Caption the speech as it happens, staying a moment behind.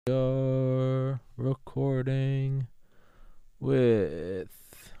You're recording with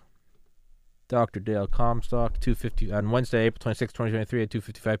Dr. Dale Comstock, 2:50 on Wednesday, April 26, 2023 at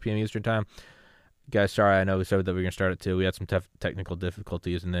 2:55 p.m. Eastern Time. Guys, sorry, I know we said that we were going to start at 2. We had some technical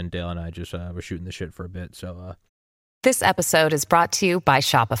difficulties, and then Dale and I just were shooting the shit for a bit. So, This episode is brought to you by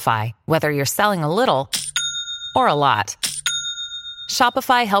Shopify. Whether you're selling a little or a lot,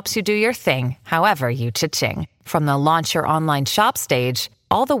 Shopify helps you do your thing, however you cha-ching. From the launch your online shop stage,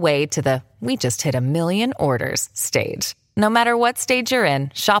 all the way to the we just hit 1 million orders stage. No matter what stage you're in,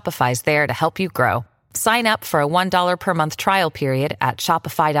 Shopify's there to help you grow. Sign up for a $1 per month trial period at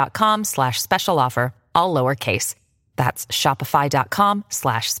shopify.com/special offer, all lowercase. That's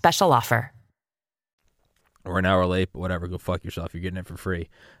shopify.com/special offer. we're an hour late, but whatever. Go fuck yourself. You're getting it for free.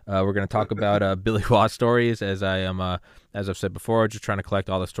 We're going to talk about Billy Waugh stories, as I've said before, just trying to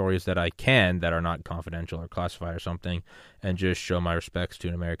collect all the stories that I can that are not confidential or classified or something, and just show my respects to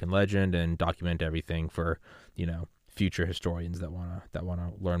an American legend and document everything for, future historians that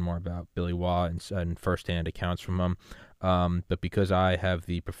wanna learn more about Billy Waugh and firsthand accounts from him. But because I have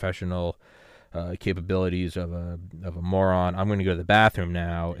the professional capabilities of a moron, I'm going to go to the bathroom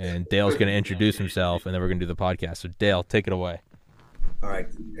now, and Dale's going to introduce himself, and then we're going to do the podcast. So Dale, take it away. All right.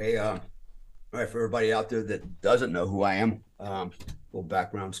 Hey, all right, for everybody out there that doesn't know who I am, little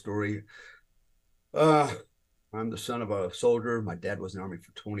background story. I'm the son of a soldier. My dad was in the Army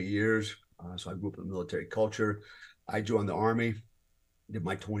for 20 years, so I grew up in the military culture. I joined the Army, did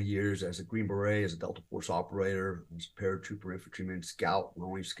my 20 years as a Green Beret, as a Delta Force operator, as a paratrooper, infantryman, scout,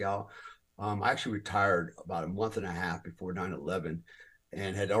 long-range scout. I actually retired about a month and a half before 9/11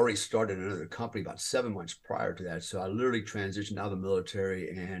 and had already started another company about 7 months prior to that. So I literally transitioned out of the military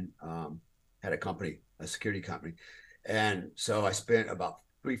and had a company, a security company. And so I spent about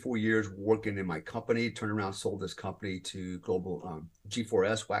 3-4 years working in my company, turned around, sold this company to Global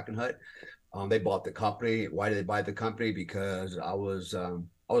G4S, Wackenhut. They bought the company. Why did they buy the company? Because I was a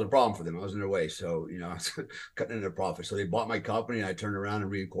problem for them. I was in their way. So, I was cutting into their profit. So they bought my company, and I turned around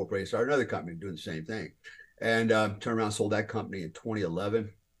and reincorporated, started another company doing the same thing. And turned around, sold that company in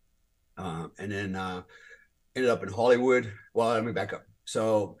 2011. And then ended up in Hollywood. Well, let me back up.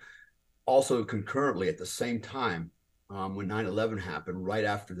 So also concurrently at the same time, when 9/11 happened, right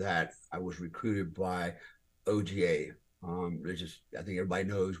after that, I was recruited by OGA. I think everybody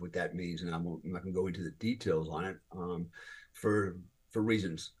knows what that means, and I'm not going to go into the details on it for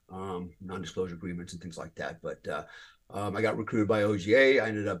reasons, non-disclosure agreements and things like that. But I got recruited by OGA. I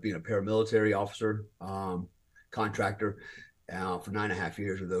ended up being a paramilitary officer, contractor for 9.5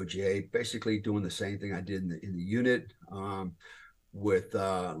 years with OGA, basically doing the same thing I did in the unit, with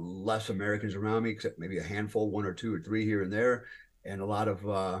less Americans around me, except maybe a handful, 1 or 2 or 3 here and there, and a lot of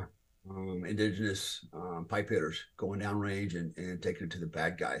indigenous pipe hitters going downrange and taking it to the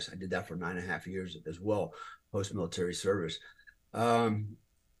bad guys. I did that for 9.5 years as well, post-military service.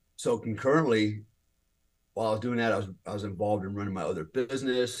 So concurrently, while I was doing that, I was involved in running my other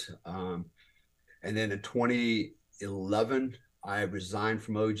business. And then in 2011, I resigned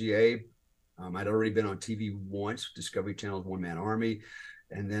from OGA. I'd already been on TV once, Discovery Channel's One Man Army.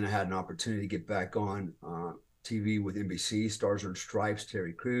 And then I had an opportunity to get back on TV with NBC, Stars and Stripes,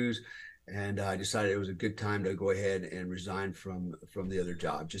 Terry Crews. And I decided it was a good time to go ahead and resign from the other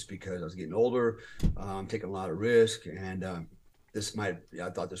job, just because I was getting older, taking a lot of risk. And I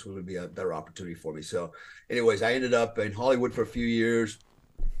thought this would be a better opportunity for me. So anyways, I ended up in Hollywood for a few years.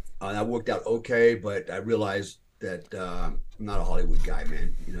 That worked out okay, but I realized that I'm not a Hollywood guy,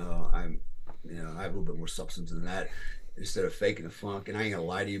 man. I have a little bit more substance than that, instead of faking the funk. And I ain't gonna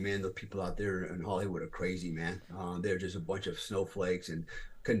lie to you, man, the people out there in Hollywood are crazy, man. They're just a bunch of snowflakes and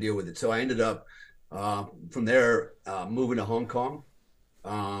couldn't deal with it. So I ended up from there moving to Hong Kong,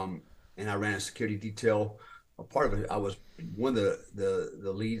 and I ran a security detail. A part of it, I was one of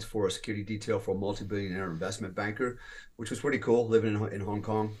the leads for a security detail for a multi-billionaire investment banker, which was pretty cool, living in Hong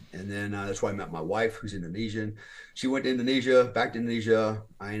Kong. And then that's where I met my wife, who's Indonesian. She went to Indonesia, back to Indonesia.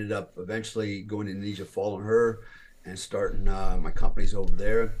 I ended up eventually going to Indonesia, following her, and starting my companies over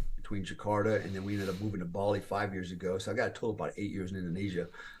there between Jakarta, and then we ended up moving to Bali 5 years ago. So I got a total of about 8 years in Indonesia,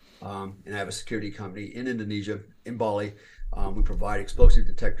 and I have a security company in Indonesia, in Bali. We provide explosive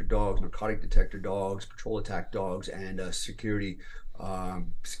detector dogs, narcotic detector dogs, patrol attack dogs, and security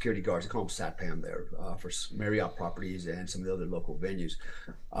guards. They call them SATPAM there, for Marriott properties and some of the other local venues.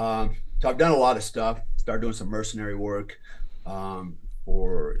 So I've done a lot of stuff. Started doing some mercenary work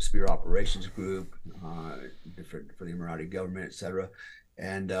for Spear Operations Group, different for the Emirati government, etc.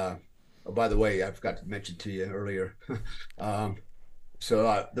 And oh, by the way, I forgot to mention to you earlier.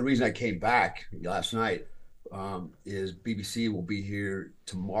 So the reason I came back last night is BBC will be here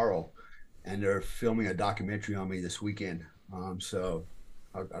tomorrow, and they're filming a documentary on me this weekend. So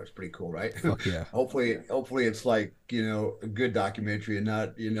that was pretty cool, right? Fuck yeah. Hopefully it's like, a good documentary and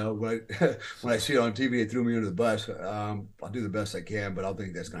not, when when I see it on TV, it threw me under the bus. I'll do the best I can, but I don't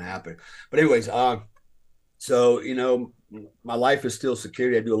think that's going to happen. But anyways, so, my life is still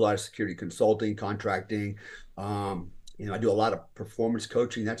security. I do a lot of security consulting, contracting. I do a lot of performance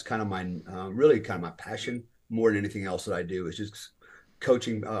coaching. That's kind of really kind of my passion more than anything else that I do. Is just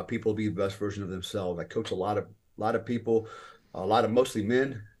coaching people to be the best version of themselves. I coach a lot of people, a lot of mostly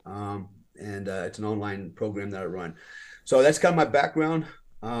men, and it's an online program that I run. So that's kind of my background.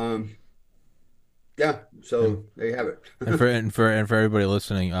 Yeah, so there you have it. and for everybody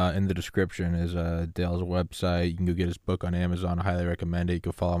listening, in the description is Dale's website. You can go get his book on Amazon. I highly recommend it. You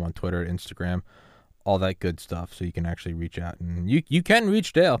can follow him on Twitter, Instagram, all that good stuff. So you can actually reach out, and you can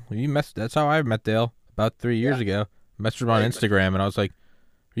reach Dale. That's how I met Dale about 3 years ago. Messaged him on Instagram, and I was like,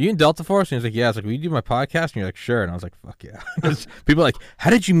 "Are you in Delta Force?" And he was like, "Yeah." I was like, "Will you do my podcast?" And you're like, "Sure." And I was like, "Fuck yeah." People are like,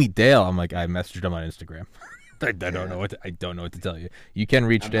 "How did you meet Dale?" I'm like, "I messaged him on Instagram." I don't know what to tell you. You can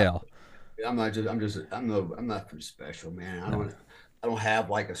reach Dale. I'm not pretty special, man. I don't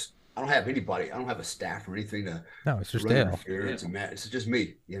have I don't have anybody. I don't have a staff or anything to. No, it's just run Dale. interference and It's just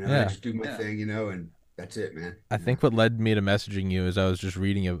me, Yeah. I just do my thing, and that's it, man. I think what led me to messaging you is I was just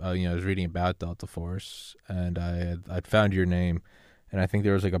reading, I was reading about Delta Force, and I'd found your name, and I think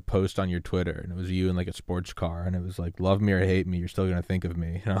there was like a post on your Twitter, and it was you in like a sports car, and it was like, "Love me or hate me, you're still gonna think of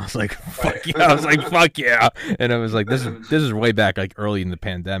me." And I was like, "Fuck yeah!" I was like, "Fuck yeah!" And I was like, "This is way back like early in the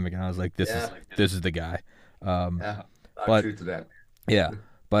pandemic," and I was like, "This is the guy." But truth to that. Yeah.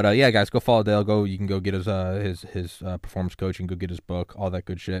 But yeah, guys, go follow Dale. You can go get his performance coaching, go get his book, all that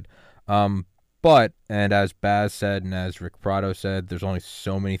good shit. And as Baz said, and as Rick Prado said, there's only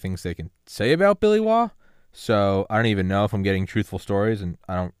so many things they can say about Billy Waugh. So I don't even know if I'm getting truthful stories, and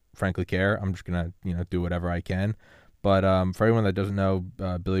I don't frankly care. I'm just gonna do whatever I can. But for anyone that doesn't know,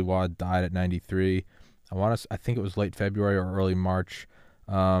 Billy Waugh died at 93. I think it was late February or early March.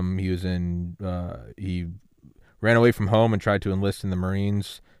 He ran away from home and tried to enlist in the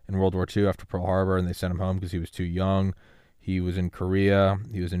Marines in World War II after Pearl Harbor, and they sent him home because he was too young. He was in Korea.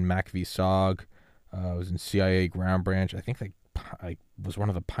 He was in MACV-SOG. Was in CIA Ground Branch. I think I was one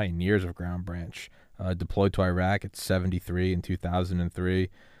of the pioneers of Ground Branch. Deployed to Iraq at 73 in 2003.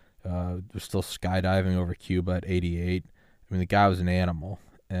 Was still skydiving over Cuba at 88. I mean, the guy was an animal,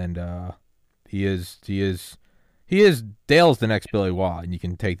 and he is Dale's the next Billy Waugh, and you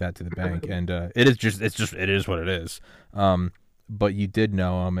can take that to the bank. And it is what it is. But you did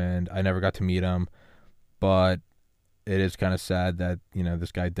know him, and I never got to meet him. But it is kind of sad that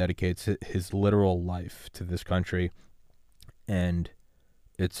this guy dedicates his literal life to this country, and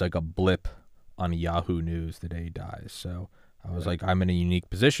it's like a blip on Yahoo News the day he dies. So I was like, I'm in a unique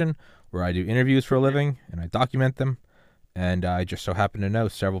position where I do interviews for a living and I document them, and I just so happen to know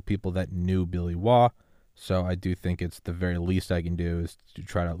several people that knew Billy Waugh. So I do think it's the very least I can do is to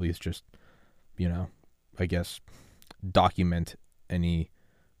try to at least just, I guess, document any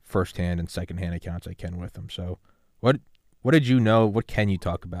firsthand and secondhand accounts I can with him. So what did you know? What can you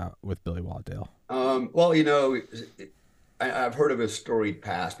talk about with Billy Waugh, Dale? Well, I've heard of his storied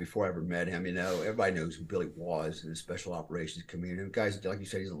past before I ever met him. Everybody knows who Billy was in the special operations community. Guys, like you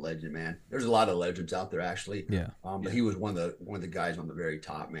said, he's a legend, man. There's a lot of legends out there, actually. Yeah. But he was one of the guys on the very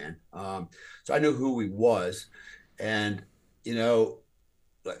top, man. So I knew who he was, and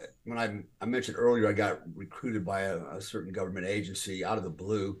when I mentioned earlier, I got recruited by a certain government agency out of the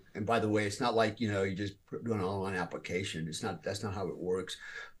blue. And by the way, it's not like, you just do an online application. That's not how it works.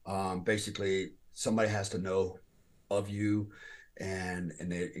 Basically, somebody has to know of you, and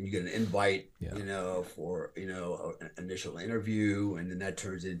you get an invite, for, an initial interview. And then that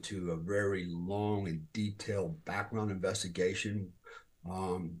turns into a very long and detailed background investigation.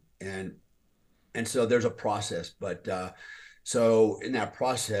 And so there's a process, but, so in that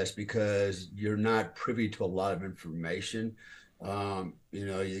process, because you're not privy to a lot of information,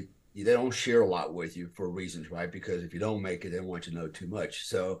 they don't share a lot with you for reasons, right? Because if you don't make it, they don't want you to know too much.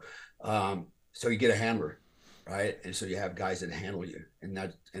 So you get a handler, right? And so you have guys that handle you,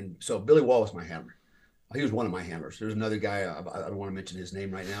 and so Billy Waugh was my handler. He was one of my handlers. There's another guy. I don't want to mention his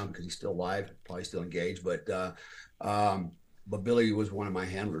name right now because he's still alive, probably still engaged, but Billy was one of my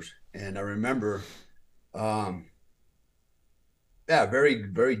handlers, and I remember. Yeah, very,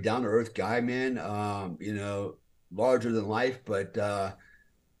 very down to earth guy, man. Larger than life, but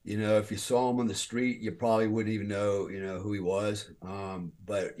if you saw him on the street, you probably wouldn't even know, who he was.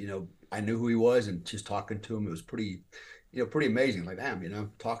 But I knew who he was, and just talking to him, it pretty amazing. Like,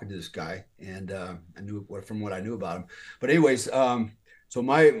 damn, talking to this guy, and I knew from what I knew about him. But anyways, so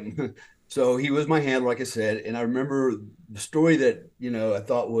my so he was my handler, like I said, and I remember the story that I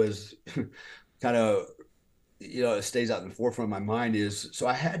thought was kind of it stays out in the forefront of my mind is so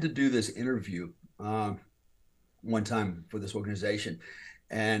I had to do this interview one time for this organization,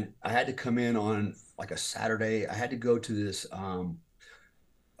 and I had to come in on like a Saturday. I had to go to this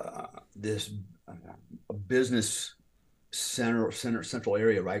business central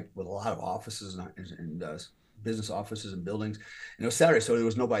area, right, with a lot of offices and business offices and buildings. And it was Saturday, so there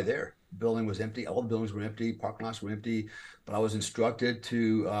was nobody there. The building was empty. All the buildings were empty. Parking lots were empty. But I was instructed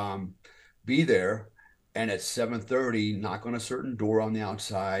to be there, and at 7:30, knock on a certain door on the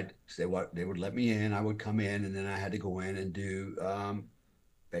outside. Say what they would let me in. I would come in, and then I had to go in and do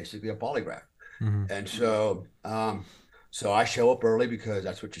basically a polygraph. Mm-hmm. And so I show up early because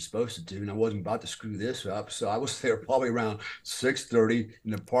that's what you're supposed to do. And I wasn't about to screw this up. So I was there probably around 6:30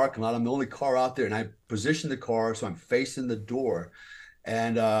 in the parking lot. I'm the only car out there. And I positioned the car so I'm facing the door.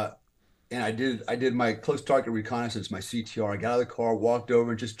 And I did my close target reconnaissance, my CTR. I got out of the car, walked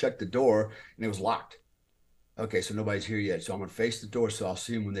over and just checked the door, and it was locked. Okay, so nobody's here yet. So I'm gonna face the door, so I'll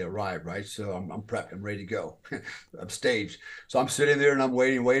see them when they arrive, right? So I'm prepped, I'm ready to go. I'm staged. So I'm sitting there and I'm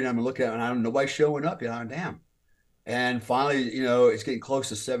waiting. I'm looking at it, and I don't nobody's showing up. Damn. And finally, it's getting close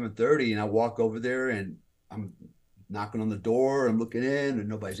to 7:30, and I walk over there and I'm knocking on the door. I'm looking in, and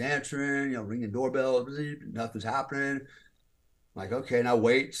nobody's answering. Ringing doorbell, nothing's happening. I'm like, okay, and I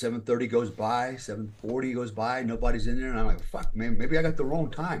wait. 7:30 goes by, 7:40 goes by, nobody's in there, and I'm like, fuck, man, maybe I got the wrong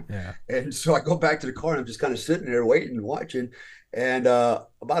time. Yeah. And so I go back to the car, and I'm just kind of sitting there waiting and watching, and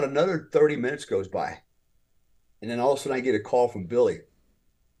about another 30 minutes goes by, and then all of a sudden I get a call from Billy.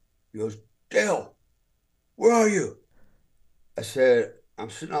 He goes, Dale, where are you? I said, I'm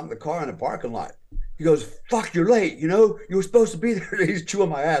sitting out in the car in the parking lot. He goes, fuck, you're late. You were supposed to be there. He's chewing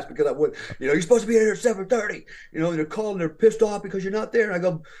my ass because I would, you're supposed to be there at 7:30. They're calling, they're pissed off because you're not there.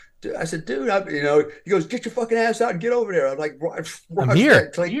 And I said, dude, he goes, get your fucking ass out and get over there. I'm like, I'm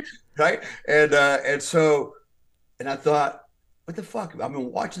here. Right. And I thought, what the fuck? I've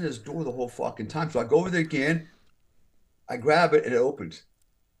been watching this door the whole fucking time. So I go over there again. I grab it and it opens.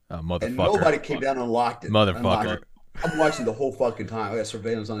 Oh, motherfucker. And nobody came down and locked it. Motherfucker. I'm watching the whole fucking time. I got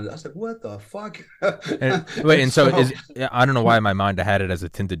surveillance on it. I was like, what the fuck? And so I don't know why in my mind I had it as a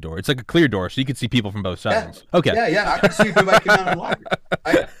tinted door. It's like a clear door, so you can see people from both sides. Yeah. Okay. Yeah. I can see if anybody came down and locked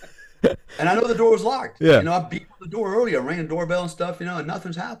it. And I know the door was locked. Yeah. I beat on the door earlier, rang the doorbell and stuff, and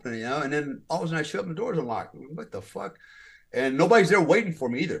nothing's happening, and then all of a sudden I show up and the door's unlocked. What the fuck? And nobody's there waiting for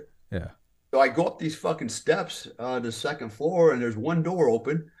me either. Yeah. So I go up these fucking steps to the second floor, and there's one door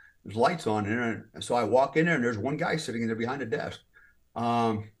open. There's lights on there, and so I walk in there, and there's one guy sitting in there behind the desk.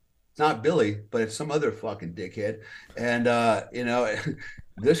 It's not Billy, but it's some other fucking dickhead. And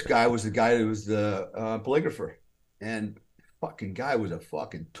this guy was the guy who was the polygrapher, and fucking guy was a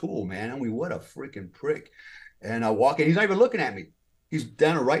fucking tool, man. I mean, what a freaking prick. And I walk in, he's not even looking at me. He's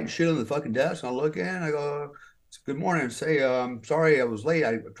down and writing shit on the fucking desk. And I look in, I go, good morning, and say, sorry I was late.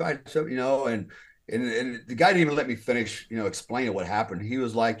 I tried something, and the guy didn't even let me finish, explaining what happened. He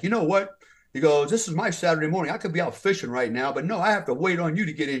was like, you know what? He goes, this is my Saturday morning. I could be out fishing right now, but no, I have to wait on you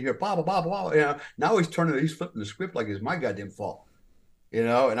to get in here. Blah, blah, blah, blah. Now he's flipping the script like it's my goddamn fault. And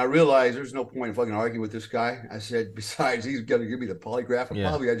I realized there's no point in fucking arguing with this guy. I said, besides, he's going to give me the polygraph. And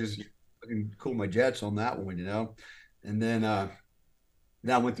probably I just fucking cool my jets on that one, And then I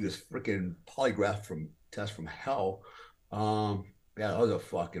went through this freaking polygraph test from hell. Yeah, that was a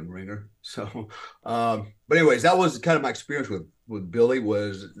fucking ringer. So, but anyways, that was kind of my experience with Billy.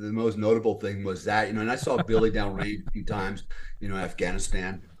 Was the most notable thing was that, and I saw Billy downrange a few times, in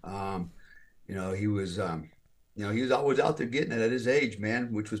Afghanistan. He was, he was always out there getting it at his age,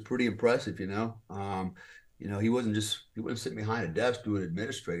 man, which was pretty impressive, he wasn't sitting behind a desk doing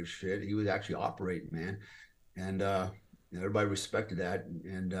administrative shit. He was actually operating, man. And, everybody respected that.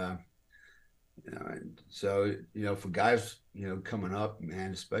 And so, for guys, coming up,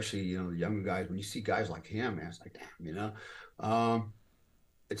 man, especially, the younger guys, when you see guys like him, man, it's like, damn,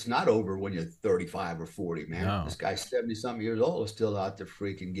 it's not over when you're 35 or 40, man. No. This guy's 70 something years old, is still out there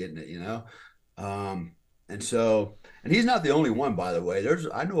freaking getting it, and he's not the only one, by the way.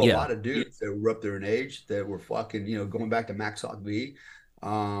 I know a lot of dudes that were up there in age that were fucking, going back to Max Hawk V.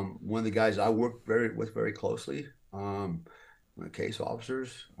 One of the guys I worked with very closely, case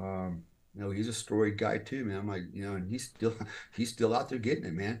officers, he's a storied guy too, man. I'm like, and he's still out there getting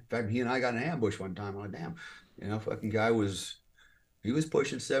it, man. In fact, he and I got in an ambush one time. I'm like, damn, fucking guy he was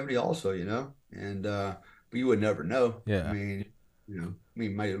pushing 70 also, and but you would never know. Yeah. I mean,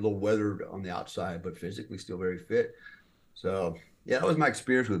 might have a little weathered on the outside, but physically still very fit. So yeah, that was my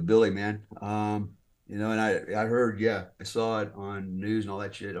experience with Billy, man. And I heard, yeah, I saw it on news and all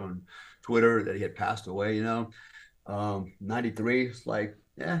that shit on Twitter that he had passed away. 93. It's like,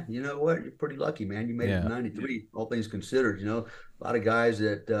 yeah, you know what? You're pretty lucky, man. You made it to Yeah, 93, all things considered. A lot of guys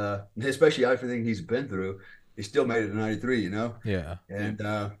that, especially everything he's been through, he still made it to 93. yeah, And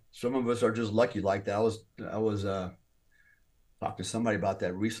some of us are just lucky like that. I was talked to somebody about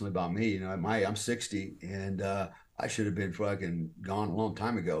that recently about me. I'm 60 and I should have been fucking gone a long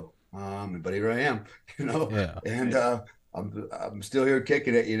time ago. But here I am, yeah, and I'm still here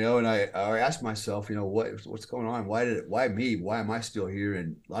kicking it, and I asked myself, what's going on? Why me? Why am I still here?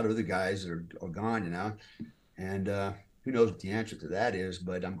 And a lot of other guys are gone, and who knows what the answer to that is,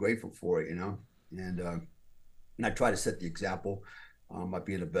 but I'm grateful for it, and I try to set the example by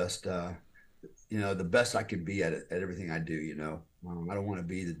being the best I can be at everything I do. I don't want to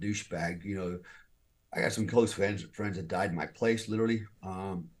be the douchebag. I got some close friends that died in my place, literally,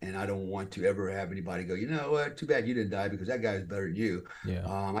 and I don't want to ever have anybody go, you know what? Too bad you didn't die because that guy was better than you. yeah.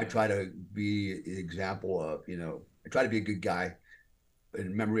 I try to be an example of, I try to be a good guy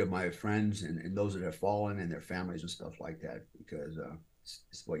in memory of my friends and those that have fallen and their families and stuff like that because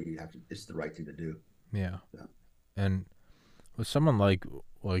it's what you have to. It's the right thing to do. Yeah. So, And with someone like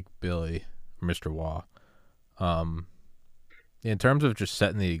Billy, Mr. Waugh, um, in terms of just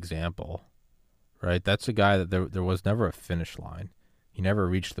setting the example, right? That's a guy that there was never a finish line. He never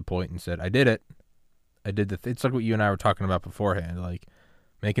reached the point and said, "I did it. I did the." It's like what you and I were talking about beforehand. Like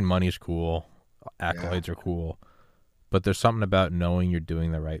making money is cool, yeah, accolades are cool, but there's something about knowing you're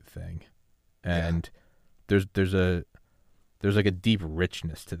doing the right thing, yeah, and there's like a deep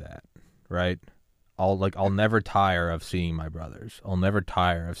richness to that, right? I'll never tire of seeing my brothers. I'll never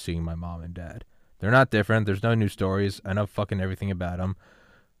tire of seeing my mom and dad. They're not different. There's no new stories. I know fucking everything about them,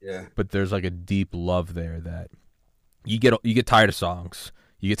 yeah, but there's like a deep love there that you get tired of songs.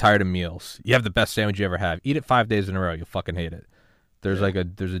 You get tired of meals. You have the best sandwich you ever have. Eat it 5 days in a row. You'll fucking hate it. yeah.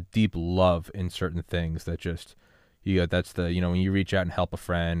 There's a deep love in certain things that just that's the when you reach out and help a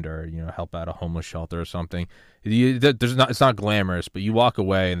friend or help out a homeless shelter or something. It's not glamorous, but you walk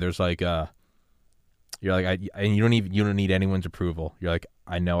away and there's like you're like and you don't need anyone's approval. You're like,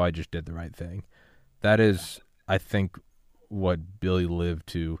 I know I just did the right thing. That is, I think, what Billy lived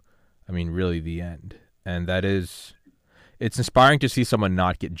to. I mean, really the end, and it's inspiring to see someone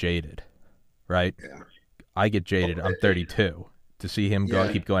not get jaded, right? Yeah. I get Well, jaded. I'm 32. To see him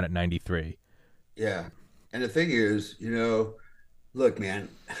yeah, keep going at 93. yeah. And the thing is, look, man,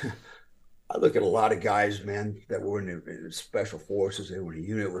 I look at a lot of guys, man, that were in the special forces. They were in a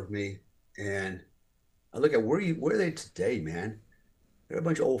unit with me, and I look at where are they today, man? They're a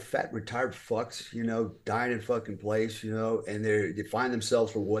bunch of old fat retired fucks, dying in fucking place, and they find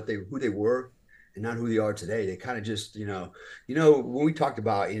themselves for who they were and not who they are today. They kind of just, when we talked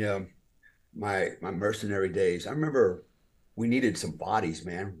about, my mercenary days, I remember we needed some bodies,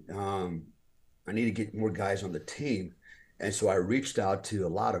 man. I need to get more guys on the team. And so I reached out to a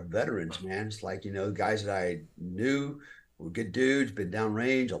lot of veterans, man. It's like, guys that I knew were good dudes, been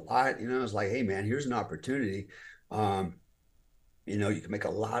downrange a lot. It's like, hey, man, here's an opportunity. Um, you can make a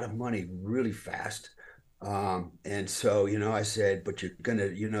lot of money really fast. And so, I said, but you're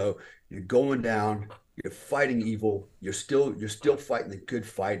going down, you're fighting evil, you're still fighting the good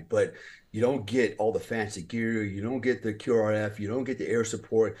fight, but you don't get all the fancy gear, you don't get the QRF, you don't get the air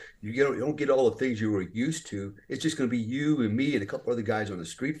support, you don't get all the things you were used to. It's just going to be you and me and a couple other guys on the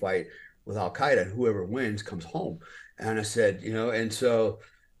street fight with Al Qaeda, and whoever wins comes home. And I said, and so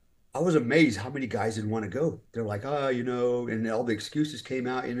I was amazed how many guys didn't want to go. They're like, oh, and all the excuses came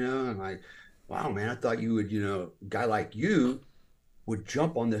out, I'm like, wow, man, I thought you would, a guy like you would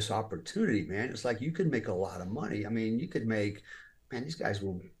jump on this opportunity, man. It's like you could make a lot of money. I mean, you could make, man, these guys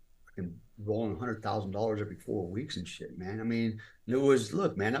were fucking rolling $100,000 every 4 weeks and shit, man. I mean,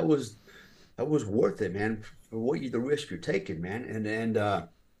 look, man, that was worth it, man, for the risk you're taking, man.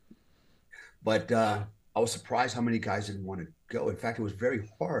 But I was surprised how many guys didn't want to go. In fact, it was very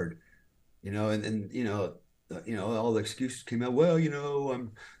hard, and all the excuses came out. Well,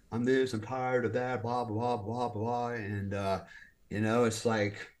 I'm this, I'm tired of that, blah blah blah blah, and it's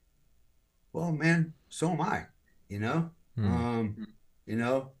like, well, man, so am I, you know, Hmm. um,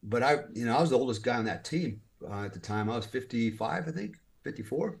 but I was the oldest guy on that team at the time. I was 55, I think,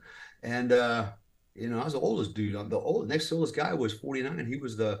 54, and I was the oldest dude. Next oldest guy was 49. He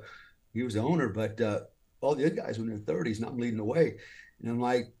was the owner, but all the other guys were in their 30s, and I'm leading the way. And I'm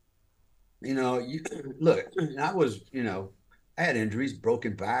like, look, I was, I had injuries,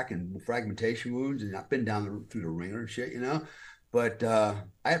 broken back and fragmentation wounds, and I've been through the ringer and shit, but I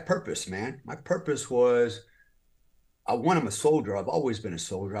had purpose, man. My purpose was one, I'm a soldier. I've always been a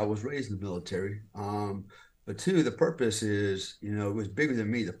soldier. I was raised in the military. But two, the purpose is, it was bigger than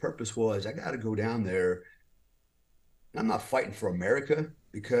me. The purpose was I got to go down there. I'm not fighting for America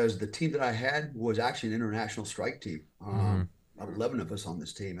because the team that I had was actually an international strike team. Mm-hmm. 11 of us on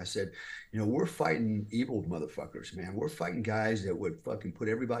this team. I said, we're fighting evil motherfuckers, man. We're fighting guys that would fucking put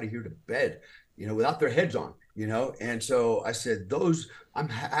everybody here to bed, without their heads on, And so I said, I'm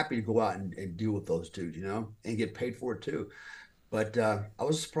happy to go out and deal with those dudes, and get paid for it too. But I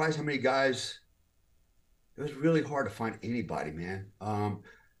was surprised how many guys, it was really hard to find anybody, man.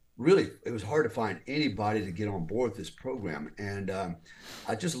 Really, it was hard to find anybody to get on board with this program. And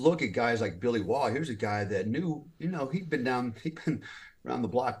I just look at guys like Billy Waugh. Here's a guy that knew, he'd been around the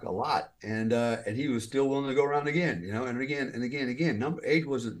block a lot, and he was still willing to go around again, and again and again and again. Age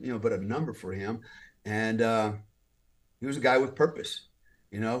wasn't, but a number for him. And he was a guy with purpose.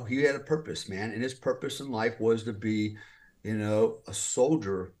 He had a purpose, man, and his purpose in life was to be, a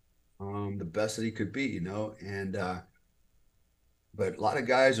soldier, the best that he could be, and but a lot of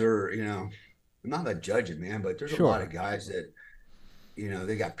guys are, I'm not a judging, man, but there's a lot of guys that,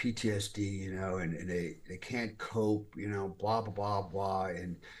 they got PTSD, and they can't cope, blah, blah, blah, blah.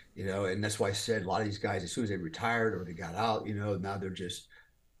 And, and that's why I said a lot of these guys, as soon as they retired or they got out, now they're just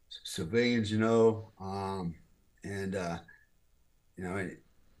civilians, and, and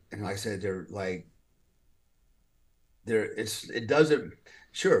like I said, they're like, it doesn't,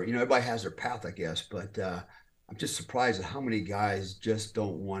 sure, everybody has their path, I guess, but, I'm just surprised at how many guys just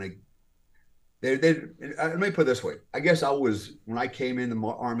don't want to. Let me put it this way. I guess when I came in the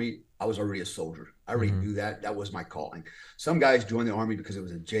Army, I was already a soldier. I already knew that. That was my calling. Some guys joined the Army because it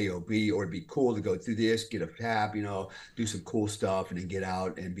was a job, or it'd be cool to go through this, get a tab, do some cool stuff, and then get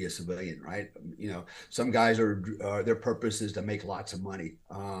out and be a civilian, right? Some guys their purpose is to make lots of money,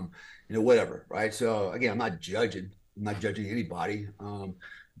 whatever, right? So again, I'm not judging anybody,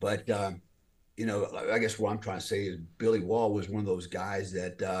 but. I guess what I'm trying to say is Billy Waugh was one of those guys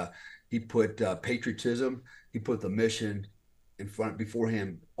that he put patriotism, he put the mission before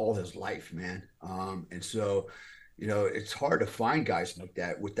him all his life, man. And so, it's hard to find guys like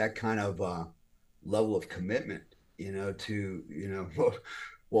that with that kind of level of commitment, to,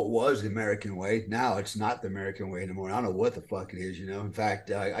 what was the American way. Now it's not the American way anymore. I don't know what the fuck it is, In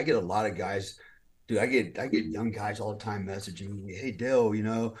fact, I get a lot of guys, dude, I get young guys all the time messaging me, hey, Dale,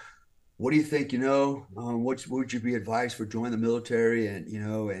 what do you think, what would you be advised for joining the military? And,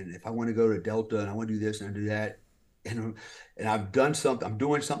 and if I want to go to Delta and I want to do this and I do that, and I'm doing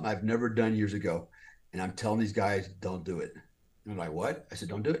something I've never done years ago. And I'm telling these guys, don't do it. And I'm like, what? I said,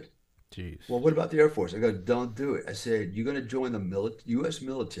 don't do it. Jeez. Well, what about the Air Force? I go, don't do it. I said, you're going to join the U.S.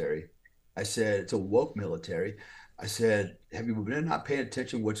 military. I said, it's a woke military. I said, have you been not paying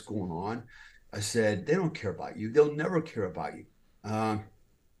attention to what's going on? I said, they don't care about you. They'll never care about you.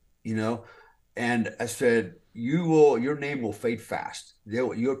 And I said, your name will fade fast.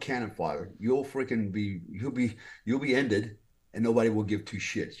 You're a cannon fodder. You'll be ended, and nobody will give two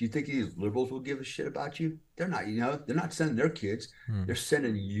shits. You think these liberals will give a shit about you? They're not, they're not sending their kids. They're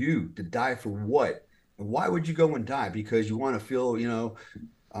sending you to die for what? And why would you go and die? Because you want to feel, you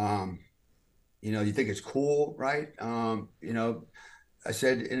think it's cool, right? I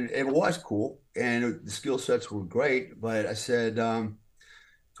said, and it was cool, and the skill sets were great, but I said,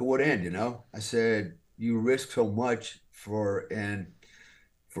 to what end, I said, you risk so much for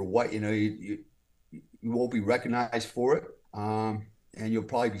what, you won't be recognized for it. And you'll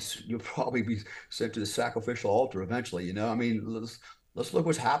probably be sent to the sacrificial altar eventually, I mean, let's look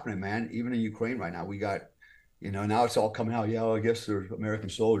what's happening, man. Even in Ukraine right now, we got, now it's all coming out. Yeah, well, I guess there's American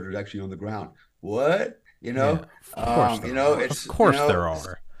soldiers actually on the ground. What? Yeah, of course there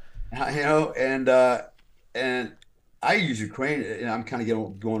are. And I use Ukraine, and I'm kind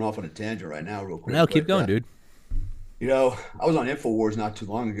of going off on a tangent right now, real quick. No, keep going, dude. I was on InfoWars not too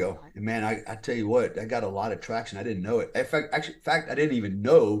long ago, and man, I tell you what, I got a lot of traction. I didn't know it. In fact, I didn't even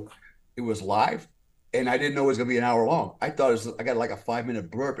know it was live, and I didn't know it was going to be an hour long. I thought I got like a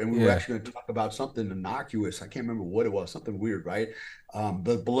 5-minute blurb, and we were actually going to talk about something innocuous. I can't remember what it was, something weird, right?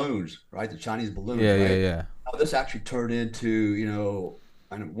 The balloons, right? The Chinese balloons, right? Yeah. Now, this actually turned into,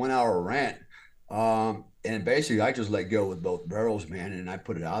 a 1-hour rant. And basically, I just let go with both barrels, man, and I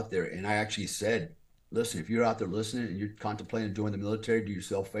put it out there. And I actually said, listen, if you're out there listening and you're contemplating joining the military, do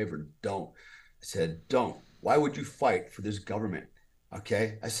yourself a favor, don't. I said, don't. Why would you fight for this government?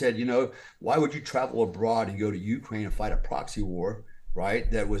 Okay. I said, why would you travel abroad and go to Ukraine and fight a proxy war, right?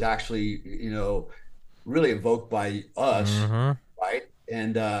 That was actually, really invoked by us, right?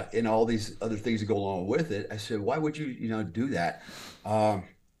 And all these other things that go along with it. I said, why would you, do that?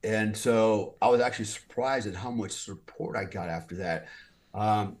 And so I was actually surprised at how much support I got after that.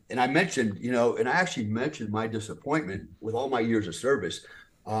 And I mentioned, and I actually mentioned my disappointment with all my years of service.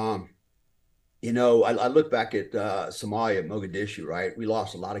 Um, I look back at Somalia, Mogadishu, right? We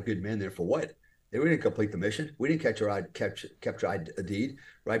lost a lot of good men there for what? We didn't complete the mission. We didn't capture Adid,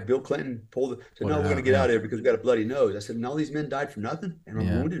 right? Bill Clinton said, Put no, it we're going to out. get Yeah. out of here because we got a bloody nose. I said, and all these men died for nothing and were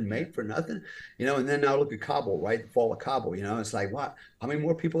Yeah. wounded and made for nothing, and then now look at Kabul, right? The fall of Kabul, it's like, what? How many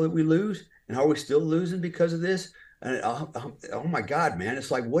more people did we lose? And how are we still losing because of this? And oh my God, man,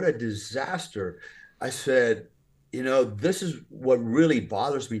 it's like, what a disaster. I said, this is what really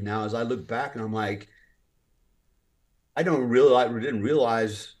bothers me now as I look back and I'm like, I didn't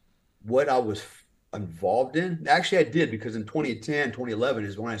realize what I was involved in. Actually, I did because in 2010, 2011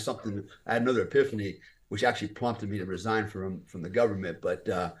 is when I had another epiphany, which actually prompted me to resign from the government. But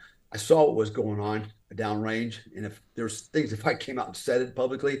I saw what was going on downrange, and if there's things, if I came out and said it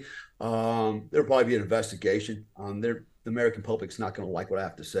publicly, there'll probably be an investigation. The American public's not going to like what I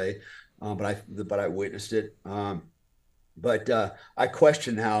have to say, but I witnessed it. But I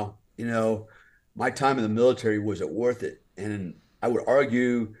question how, my time in the military, was it worth it? And I would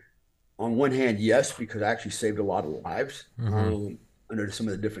argue, on one hand, yes, because I actually saved a lot of lives Hmm. under some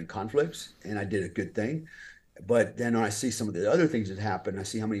of the different conflicts, and I did a good thing. But then when I see some of the other things that happened, I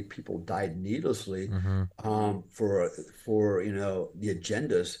see how many people died needlessly Hmm. for the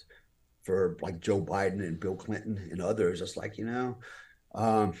agendas for like Joe Biden and Bill Clinton and others. It's like,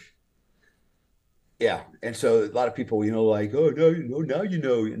 um, yeah. And so a lot of people, like, oh, no, now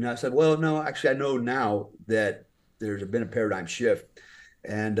And I said, well, no, actually, I know now that there's been a paradigm shift.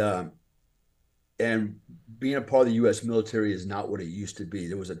 And and being a part of the U.S. military is not what it used to be.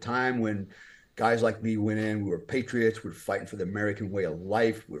 There was a time when guys like me went in, we were patriots, we were fighting for the American way of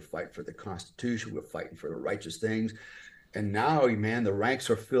life, we were fighting for the Constitution, we were fighting for the righteous things. And now, man, the ranks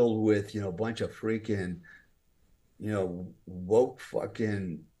are filled with, a bunch of freaking, woke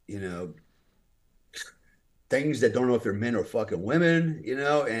fucking, things that don't know if they're men or fucking women,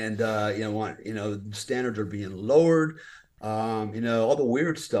 and standards are being lowered. All the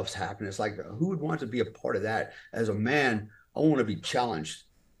weird stuff's happening. It's like, who would want to be a part of that? As a man, I want to be challenged.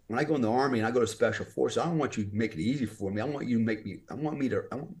 When I go in the army and I go to special forces, I don't want you to make it easy for me. I want you to make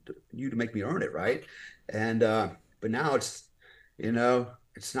me earn it, right? And but now it's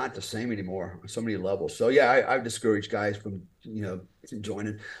not the same anymore on so many levels. So yeah, I've discouraged guys from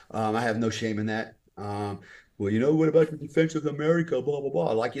joining. I have no shame in that. Well, what about the defense of America? Blah blah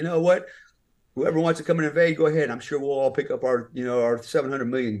blah. Like, you know what? Whoever wants to come and invade, go ahead. I'm sure we'll all pick up our 700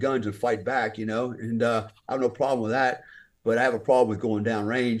 million guns and fight back. And I have no problem with that. But I have a problem with going down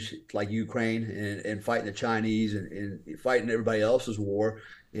range like Ukraine and fighting the Chinese and fighting everybody else's war,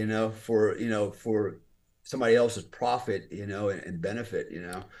 for somebody else's profit, and benefit.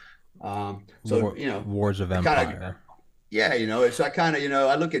 So Wars of I kind of empire. yeah, it's I kind of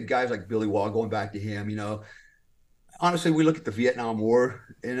I look at guys like Billy Waugh, going back to him. Honestly, we look at the Vietnam War,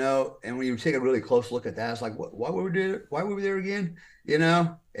 and when you take a really close look at that, it's like, why were we there? Why were we there again?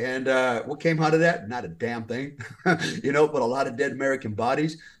 And what came out of that? Not a damn thing, but a lot of dead American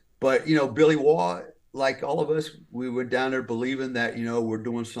bodies. But Billy Waugh, like all of us, we went down there believing that we're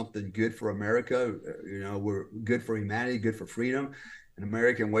doing something good for America. We're good for humanity, good for freedom, an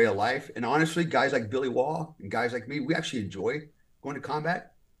American way of life. And honestly, guys like Billy Waugh and guys like me, we actually enjoy going to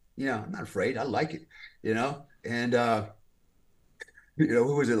combat. I'm not afraid. I like it. And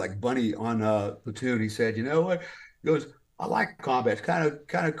who was it, like Bunny on Platoon? He said, you know what? He goes, I like combat. It's kind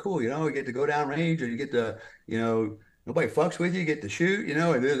of cool. You get to go down range, and you get to, nobody fucks with you. You get to shoot.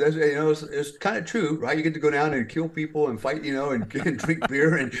 And that's, it's kind of true, right? You get to go down and kill people and fight, and drink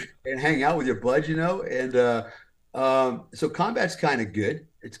beer and hang out with your buds, And so combat's kind of good.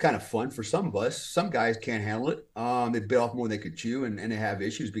 It's kind of fun for some of us. Some guys can't handle it. They bit off more than they could chew, and they have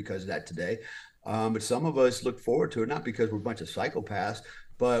issues because of that today. But some of us look forward to it, not because we're a bunch of psychopaths,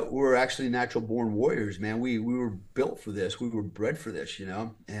 but we're actually natural born warriors, man. We were built for this. We were bred for this,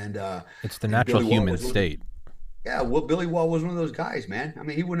 And It's the and natural Billy Waugh human was state. yeah, well, Billy Waugh was one of those guys, man. I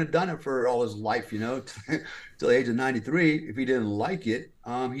mean, he wouldn't have done it for all his life, till the age of 93 if he didn't like it.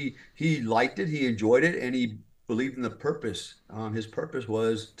 He liked it, he enjoyed it, and he believed in the purpose. His purpose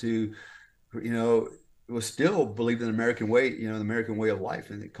was to, was still believed in the American way, the American way of life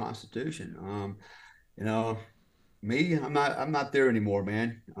and the Constitution. You know, Me, I'm not there anymore,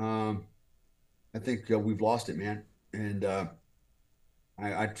 man. I think we've lost it, man. And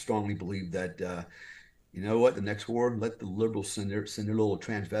I strongly believe that you know what, the next war, let the liberals send their little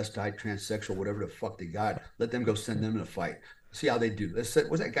transvestite, transsexual, whatever the fuck they got. Let them go send them in a fight. See how they do. Let's say,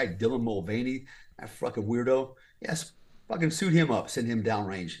 what's that guy Dylan Mulvaney, that fucking weirdo? Yes, fucking suit him up, send him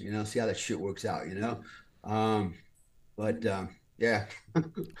downrange, see how that shit works out, but yeah.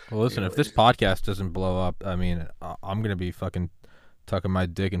 Well, listen, if this podcast doesn't blow up, I mean, I'm gonna be fucking tucking my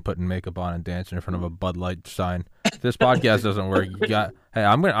dick and putting makeup on and dancing in front of a Bud Light sign. If this podcast doesn't work, hey,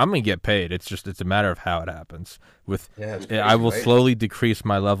 I'm gonna get paid. It's a matter of how it happens. Crazy, I will right? slowly decrease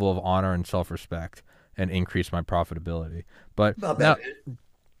my level of honor and self-respect and increase my profitability. But About now, that, man.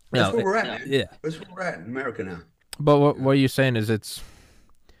 That's where we're at, man. yeah. That's where we're at in America now. But what you're saying is it's,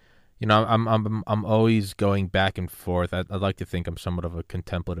 I'm always going back and forth. I'd like to think I'm somewhat of a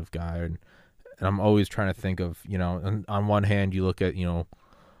contemplative guy, and I'm always trying to think of, on one hand you look at,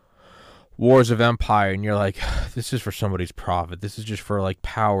 wars of empire, and you're like, this is for somebody's profit. This is just for like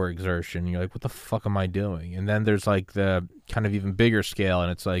power exertion. And you're like, what the fuck am I doing? And then there's like the kind of even bigger scale,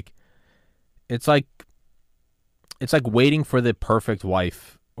 and it's like waiting for the perfect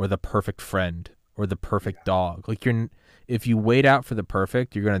wife or the perfect friend or the perfect dog. Like if you wait out for the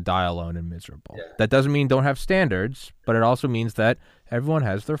perfect, you're going to die alone and miserable. Yeah. That doesn't mean don't have standards, but it also means that everyone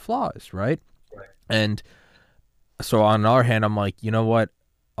has their flaws, right? Right. And so on the other hand, I'm like, you know what?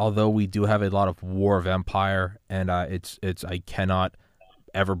 Although we do have a lot of war of empire, and I cannot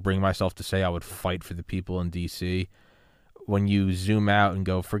ever bring myself to say I would fight for the people in D.C. When you zoom out and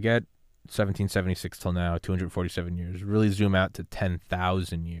go, forget 1776 till now, 247 years, really zoom out to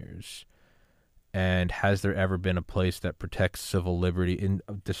 10,000 years. And has there ever been a place that protects civil liberty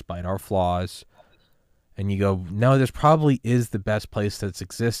despite our flaws? And you go, no, this probably is the best place that's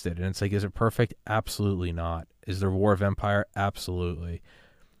existed. And it's like, is it perfect? Absolutely not. Is there war of empire? Absolutely.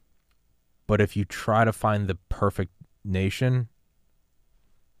 But if you try to find the perfect nation,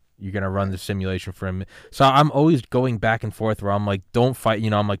 you're going to run the simulation for him. So I'm always going back and forth where I'm like, don't fight.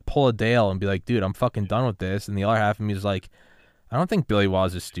 I'm like, pull a Dale and be like, dude, I'm fucking done with this. And the other half of me is like, I don't think Billy Waugh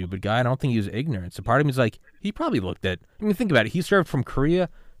is a stupid guy. I don't think he was ignorant. So part of me is like, he probably looked at, think about it. He served from Korea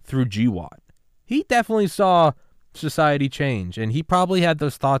through GWAT. He definitely saw society change. And he probably had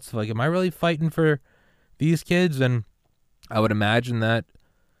those thoughts of like, am I really fighting for these kids? And I would imagine that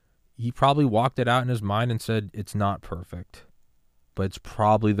he probably walked it out in his mind and said, it's not perfect, but it's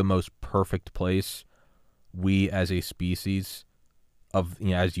probably the most perfect place we as a species of,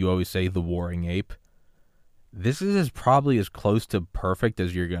 as you always say, the warring ape. This is probably as close to perfect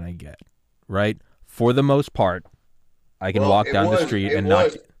as you're going to get, right? For the most part, I can walk down the street and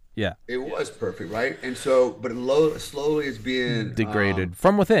not... Yeah. It was perfect, right? And so, but slowly it's being... degraded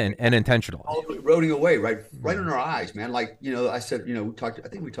from within and intentionally. Eroding away, right in our eyes, man. Like, I said, I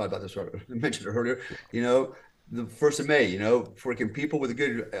think we talked about this, I mentioned it earlier, the 1st of May, freaking people with a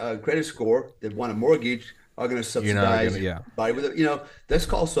good credit score that want a mortgage are going to subsidize body with it. That's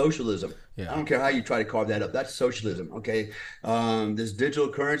called socialism. Yeah. I don't care how you try to carve that up. That's socialism. Okay. This digital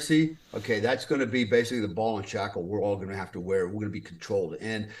currency. Okay. That's going to be basically the ball and shackle we're all going to have to wear. We're going to be controlled.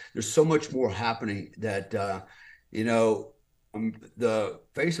 And there's so much more happening that, the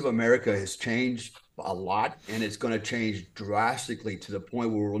face of America has changed a lot, and it's going to change drastically to the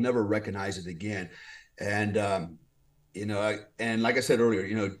point where we'll never recognize it again. And, and like I said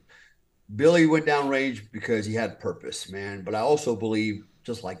earlier, Billy went downrange because he had purpose, man. But I also believe,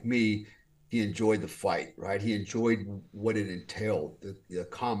 just like me, he enjoyed the fight, right? He enjoyed what it entailed, the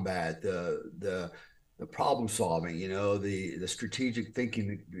combat, the problem solving, the strategic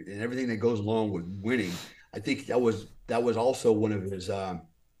thinking, and everything that goes along with winning. I think that was also one of his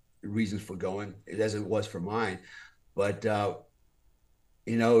reasons for going, as it was for mine. But there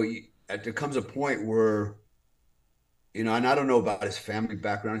comes a point where, and I don't know about his family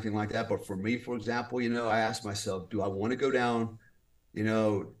background or anything like that, but for me, for example, I asked myself, do I want to go down,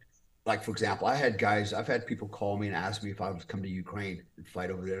 like, for example, I've had people call me and ask me if I would come to Ukraine and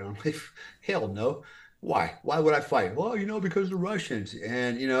fight over there. And I'm like, hell no. Why? Why would I fight? Well, because the Russians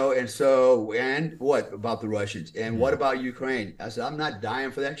and what about the Russians? And what about Ukraine? I said, I'm not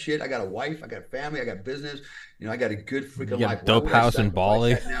dying for that shit. I got a wife, I got a family, I got business, I got a good freaking life. Dope house in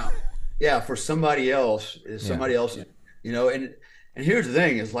Bali. Yeah, for somebody else, and here's the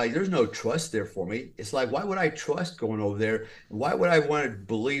thing, it's like, there's no trust there for me. It's like, why would I trust going over there? Why would I want to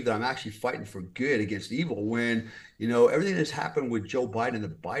believe that I'm actually fighting for good against evil when, everything that's happened with Joe Biden and the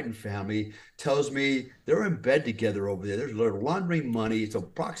Biden family tells me they're in bed together over there. They're laundering money. It's a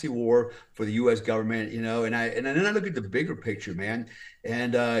proxy war for the U.S. government, and then I look at the bigger picture, man.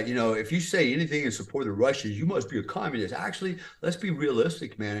 And, if you say anything in support of the Russians, you must be a communist. Actually, let's be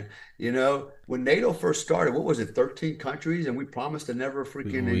realistic, man. When NATO first started, what was it, 13 countries? And we promised to never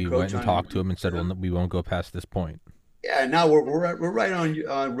freaking we encroach went and talked to them and said, well, we won't go past this point. Yeah, now we're right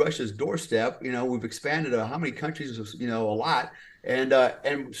on Russia's doorstep. You know, we've expanded how many countries? You know, a lot, and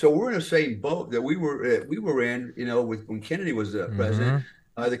so we're in the same boat that we were in. You know, with when Kennedy was the president,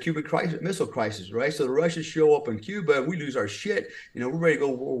 Mm-hmm. the Cuban missile crisis, right? So the Russians show up in Cuba, and we lose our shit. You know, we're ready to go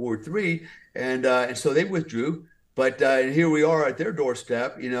World War III, and so they withdrew. But here we are at their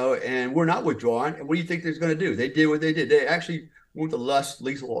doorstep, you know, and we're not withdrawing. And what do you think they're going to do? They did what they did. They actually went the less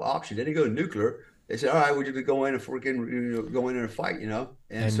lethal option. They didn't go to nuclear. They said, "All right, we're just go in and freaking go in and fight," you know.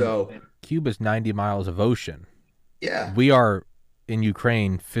 And And so, Cuba's 90 miles of ocean. yeah, We are in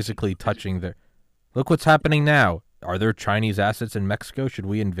Ukraine physically touching their. Look what's happening now. Are there Chinese assets in Mexico? Should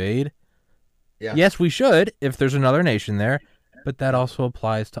we invade? yeah, Yes, we should if there's another nation there, but that yeah, also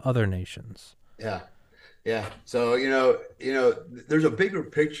applies to other nations. yeah, yeah. So there's a bigger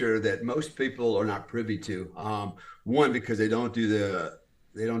picture that most people are not privy to. One, because they don't do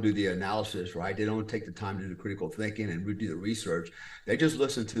the analysis, right? They don't take the time to do the critical thinking and do the research. They just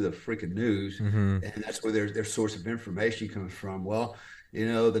listen to the freaking news, Mm-hmm. and that's where their source of information comes from. Well, you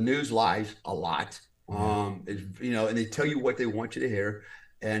know, the news lies a lot. Yeah. And they tell you what they want you to hear.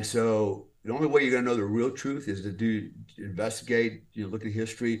 And so the only way you're going to know the real truth is to investigate, look at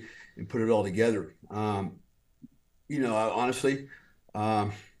history and put it all together. Honestly,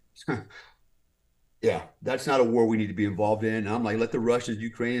 um, yeah, that's not a war we need to be involved in. And I'm like, let the Russians,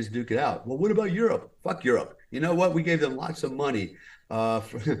 Ukrainians duke it out. Well, what about Europe? Fuck Europe. You know what? We gave them lots of money,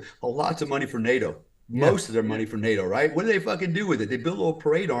 lots of money for NATO. Yeah. Most of their money for NATO, right? What do they fucking do with it? They build little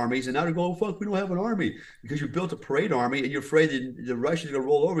parade armies, and now they're going, "Fuck, we don't have an army because you built a parade army, and you're afraid that the Russians are gonna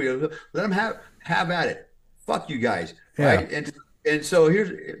roll over you." Let them have at it. Fuck you guys, Yeah. right? And so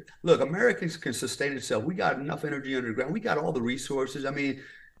look, Americans can sustain itself. We got enough energy underground. We got all the resources. I mean,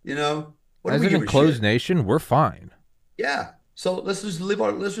 you know, what do As we an give a enclosed shit? nation, we're fine. Yeah. So let's just live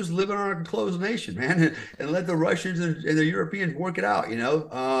in our enclosed nation, man, and let the Russians and the Europeans work it out.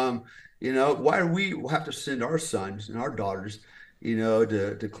 Why do we have to send our sons and our daughters,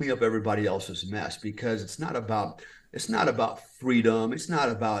 to clean up everybody else's mess? Because it's not about freedom. It's not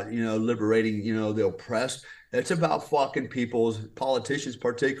about liberating the oppressed. It's about fucking politicians,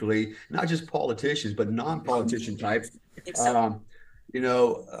 particularly not just politicians, but non-politician types. Um, you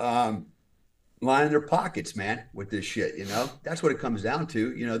know, line in their pockets, man, with this shit. That's what it comes down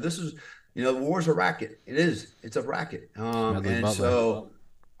to. This is, the war's a racket. It is. It's a racket. Smedley And Butler. so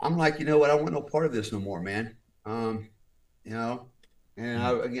I'm like, you know what? I want no part of this no more, man. You know, and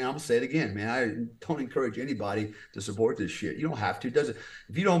I'm gonna say it again, man. I don't encourage anybody to support this shit. You don't have to. It doesn't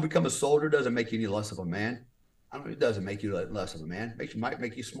if you don't become a soldier, it doesn't make you any less of a man. I don't. It doesn't make you less of a man. Might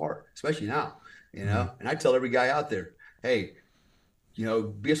make you smart, especially now. Mm-hmm. And I tell every guy out there, hey,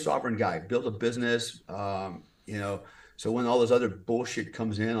 be a sovereign guy, build a business. So when all this other bullshit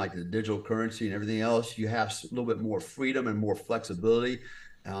comes in, like the digital currency and everything else, you have a little bit more freedom and more flexibility,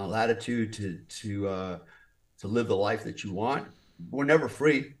 latitude to live the life that you want. We're never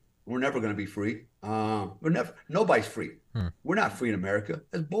free. We're never going to be free. Nobody's free. Hmm. We're not free in America.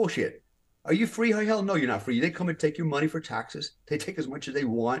 That's bullshit. Are you free? Hell no, you're not free. They come and take your money for taxes. They take as much as they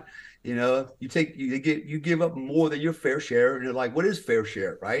want. You give up more than your fair share. And you're like, what is fair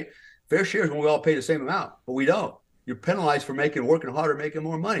share, right? Fair share is when we all pay the same amount, but we don't. You're penalized for working harder, making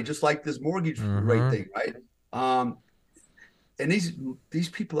more money, just like this mortgage rate Mm-hmm. thing, right? And these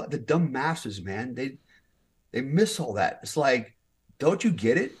people, the dumb masses, man, they miss all that. It's like, don't you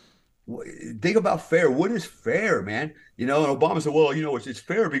get it? Think about fair. What is fair, man? And Obama said, well, it's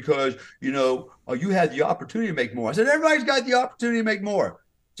fair because, you had the opportunity to make more. I said, everybody's got the opportunity to make more.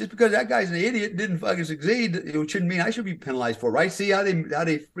 Just because that guy's an idiot didn't fucking succeed, it shouldn't mean I should be penalized for it, right? See how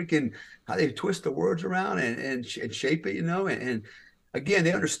they twist the words around and shape it, and again,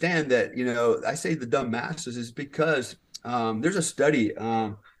 they understand that, I say the dumb masses is because there's a study,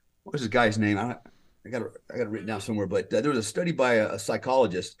 what was this guy's name? I got it written down somewhere, but there was a study by a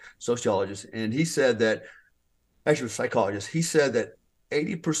sociologist, and he said that, actually, a psychologist, he said that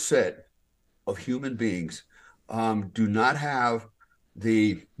 80% of human beings do not have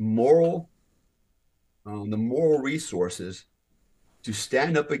the moral resources to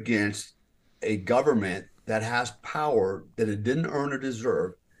stand up against a government that has power that it didn't earn or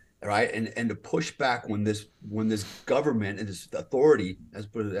deserve, right? And to push back when this government and this authority, let's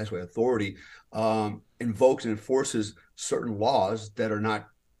put it that way, authority invokes and enforces certain laws that are not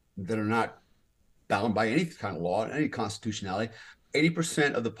bound by any kind of law, any constitutionality.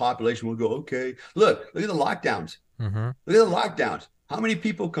 80% of the population will go, okay, look at the lockdowns. Mm-hmm. Look at the lockdowns. How many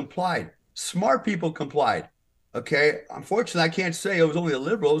people complied? Smart people complied. Okay. Unfortunately, I can't say it was only the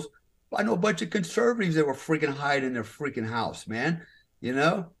liberals. I know a bunch of conservatives that were freaking hiding in their freaking house, man. You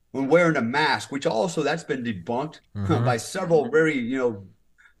know? when wearing a mask, which also that's been debunked Mm-hmm. by several very,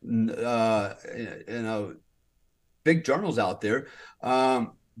 big journals out there.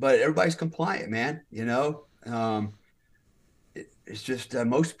 But everybody's compliant, man. It's just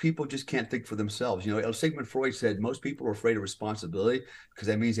most people just can't think for themselves. Sigmund Freud said most people are afraid of responsibility because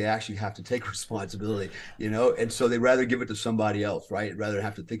that means they actually have to take responsibility, and so they rather give it to somebody else, right? Rather than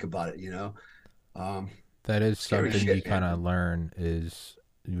have to think about it. Um, That is Scary something you shit, kind man. of learn is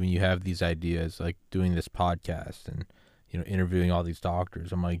when you have these ideas, like doing this podcast and interviewing all these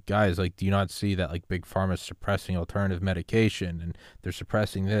doctors. I'm like, guys, like, do you not see that like big pharma is suppressing alternative medication and they're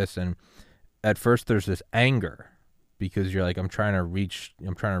suppressing this? And at first, there's this anger because you're like, I'm trying to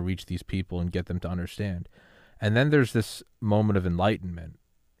reach these people and get them to understand. And then there's this moment of enlightenment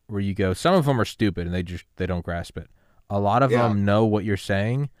where you go, some of them are stupid and they don't grasp it. A lot of Yeah, them know what you're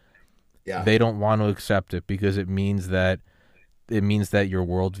saying, yeah, they don't want to accept it because it means that your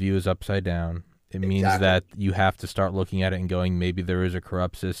worldview is upside down. It means exactly. that you have to start looking at it and going, maybe there is a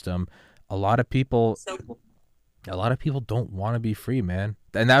corrupt system. A lot of people, a lot of people don't want to be free, man.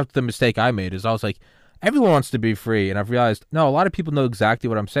 And that's the mistake I made. Is I was like, everyone wants to be free, and I've realized no, a lot of people know exactly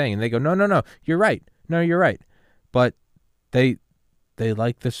what I'm saying, and they go, no, no, no, you're right, no, you're right, but they they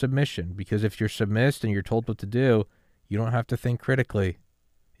like the submission because if you're submissed and you're told what to do, you don't have to think critically.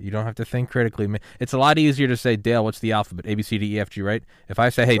 You don't have to think critically. It's a lot easier to say, Dale, what's the alphabet? A, B, C, D, E, F, G, right? If I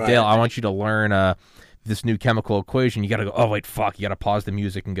say, hey, Dale, Right. I want you to learn this new chemical equation, you got to go, oh, wait, fuck. You got to pause the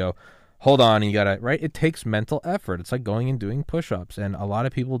music and go, hold on. And you got to, right? It takes mental effort. It's like going and doing push ups. And a lot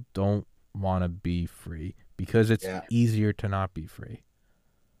of people don't want to be free because it's Yeah. easier to not be free.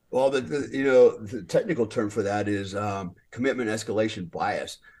 Well, the technical term for that is commitment escalation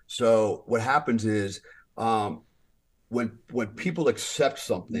bias. So what happens is um, when people accept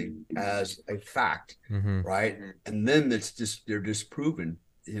something as a fact, Mm-hmm. right, and then they're disproven.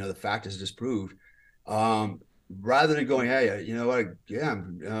 The fact is disproved. Um, Rather than going, hey, you know what, yeah,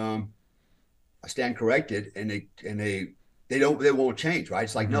 I stand corrected, and they won't change, right?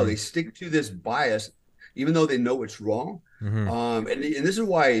 It's like no, Mm-hmm. they stick to this bias, even though they know it's wrong. Mm-hmm. And this is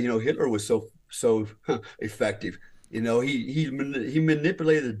why Hitler was so effective. He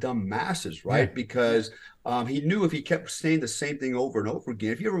manipulated the dumb masses, Yeah. right? Because he knew if he kept saying the same thing over and over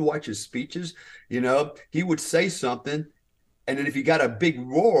again. If you ever watch his speeches, he would say something, and then if you got a big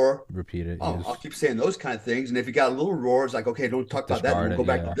roar, Repeat it. oh, I'll Use keep saying those kind of things. And if you got a little roar, it's like, okay, don't talk about that. And discard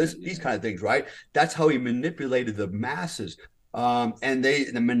we'll it. go back to Yeah. these kind of things, right? That's how he manipulated the masses. And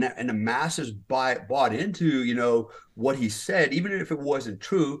the masses bought into, what he said, even if it wasn't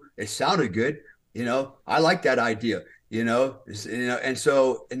true, it sounded good. I like that idea, and this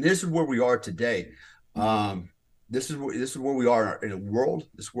is where we are today. This is where we are in the world.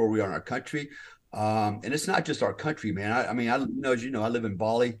 This is where we are in our country. And it's not just our country, man. I mean, as you know, I live in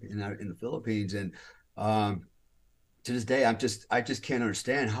Bali in the Philippines, and um, to this day, I just can't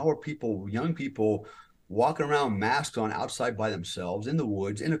understand how are young people, walking around masks on outside by themselves in the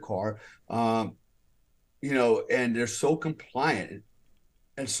woods in a car, and they're so compliant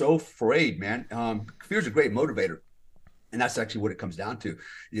and so afraid, man. Fear is a great motivator. And that's actually what it comes down to.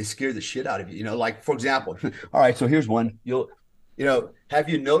 You scare the shit out of you. Like for example, all right, so here's one. Have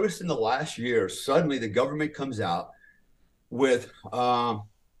you noticed in the last year, suddenly the government comes out with, oh,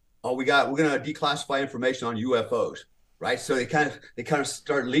 we're gonna declassify information on UFOs, right? So they kind of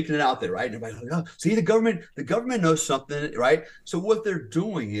start leaking it out there, right? And everybody's like, oh, see, the government knows something, right? So what they're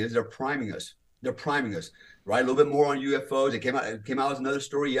doing is they're priming us. They're priming us, right? A little bit more on UFOs. It came out with another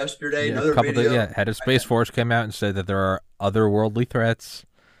story yesterday, Yeah. A another couple of video. head of Space Force came out and said that there are otherworldly threats.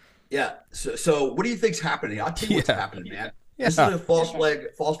 Yeah. So what do you think's happening? I'll tell you what's Yeah. happening, man. This is Yeah. a false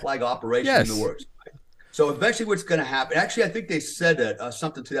flag operation in the Yes. works. So eventually, what's going to happen? Actually, I think they said that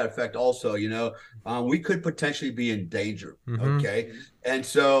something to that effect. Also, we could potentially be in danger. Mm-hmm. Okay, and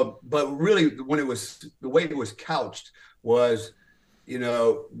so, but really, the way it was couched was,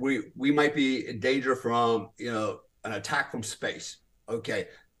 we might be in danger from an attack from space. Okay,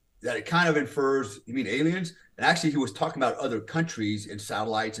 that it kind of infers. You mean aliens? And actually, he was talking about other countries and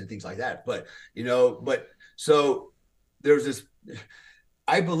satellites and things like that. But so there's this.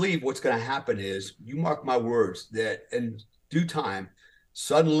 I believe what's going to happen is, you mark my words, that in due time,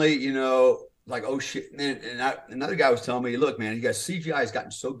 suddenly, like, oh shit. Another guy was telling me, look, man, you got CGI has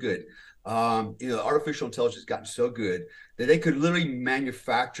gotten so good. Artificial intelligence has gotten so good that they could literally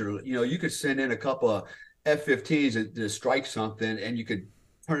manufacture, you could send in a couple of F-15s to strike something, and you could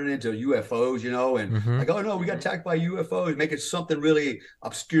turn it into UFOs, and Mm-hmm. like, oh no, we got attacked by UFOs, make it something really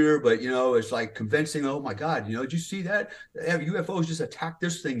obscure, but it's like convincing. Oh my God, did you see that? They have UFOs just attack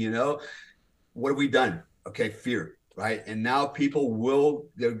this thing, What have we done? Okay, fear. right? And now people will,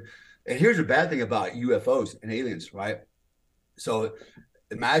 and here's the bad thing about UFOs and aliens, right? So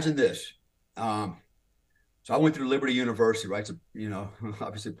imagine this. So I went through Liberty University, right? So,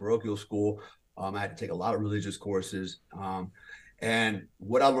 obviously parochial school. I had to take a lot of religious courses. And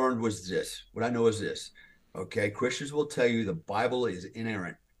what I learned was this. What I know is this. Okay. Christians will tell you the Bible is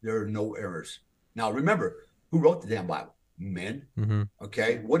inerrant. There are no errors. Now, remember, who wrote the damn Bible? Men. Mm-hmm.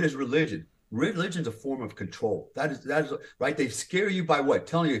 Okay. What is religion? Religion's a form of control. That is right. They scare you by what?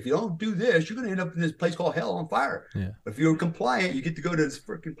 Telling you if you don't do this, you're going to end up in this place called hell on fire. Yeah. But if you're compliant, you get to go to this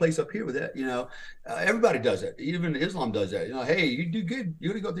freaking place up here with that. Everybody does it. Even Islam does that. Hey, you do good.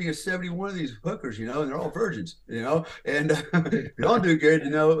 You're going to go through 71 of these hookers, and they're all virgins. And if you don't do good,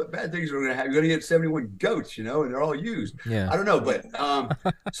 bad things are going to happen. You're going to get 71 goats, and they're all used. Yeah. I don't know, but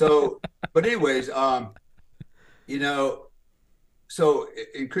but anyways, So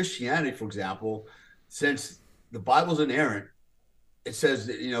in Christianity, for example, since the Bible's inerrant, it says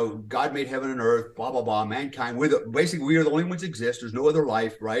that, God made heaven and earth, blah, blah, blah, mankind. We are the only ones that exist. There's no other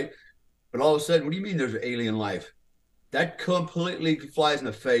life, right? But all of a sudden, what do you mean there's alien life? That completely flies in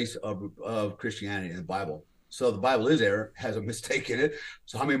the face of Christianity and the Bible. So the Bible is error, has a mistake in it.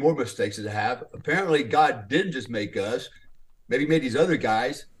 So how many more mistakes does it have? Apparently, God didn't just make us. Maybe he made these other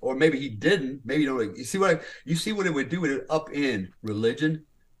guys, or maybe he didn't. Maybe you see what it would do? It would upend religion,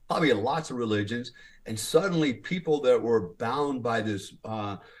 probably lots of religions, and suddenly people that were bound by this,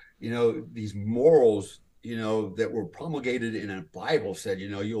 these morals, that were promulgated in a Bible said,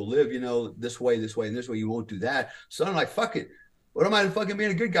 you'll live, this way, and this way. You won't do that. So I'm like, fuck it. What am I fucking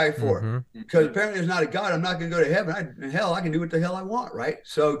being a good guy for? Mm-hmm. Because apparently there's not a God. I'm not going to go to heaven. I can do what the hell I want, right?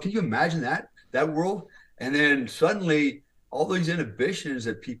 So can you imagine that world? And then suddenly, all these inhibitions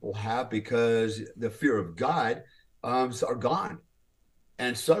that people have because the fear of God are gone.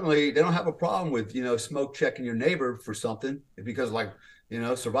 And suddenly they don't have a problem with, smoke checking your neighbor for something because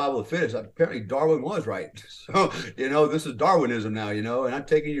survival of the fittest. Apparently Darwin was right. So, this is Darwinism now, and I'm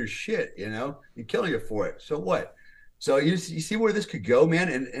taking your shit, and killing you for it. So what? So you see where this could go, man?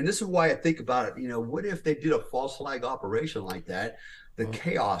 And this is why I think about it. What if they did a false flag operation like that? The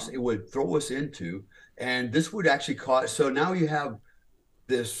chaos it would throw us into. And this would actually cause, so now you have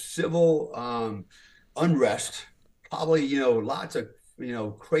this civil unrest, probably, lots of,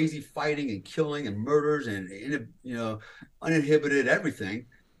 crazy fighting and killing and murders and, uninhibited everything.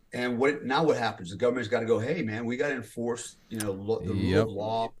 And what happens? The government's got to go, hey, man, we got to enforce, the rule of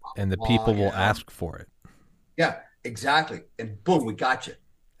law. And the people will ask for it. Yeah, exactly. And boom, we got you.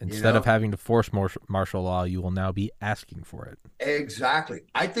 Instead of having to force martial law, you will now be asking for it. Exactly.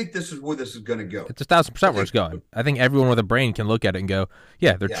 I think this is where this is going to go. It's 1,000% where it's going. I think everyone with a brain can look at it and go,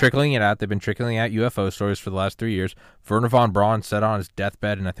 yeah, they're trickling it out. They've been trickling out UFO stories for the last 3 years. Wernher von Braun said on his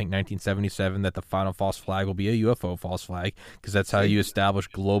deathbed in, I think, 1977 that the final false flag will be a UFO false flag because that's how you establish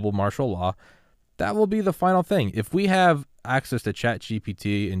global martial law. That will be the final thing. If we have access to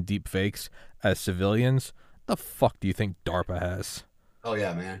ChatGPT and deep fakes as civilians, the fuck do you think DARPA has? Oh,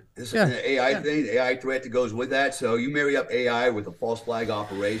 yeah, man. This is an AI thing, the AI threat that goes with that. So you marry up AI with a false flag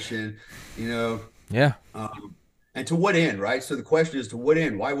operation, Yeah. And to what end, right? So the question is, to what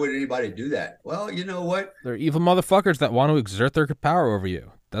end? Why would anybody do that? Well, you know what? They're evil motherfuckers that want to exert their power over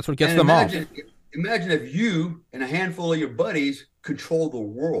you. That's what gets them off. Imagine if you and a handful of your buddies control the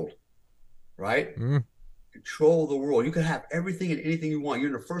world, right? Mm. Control the world. You could have everything and anything you want. You're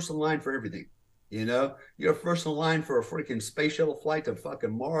in the first in line for everything. You're first in line for a freaking space shuttle flight to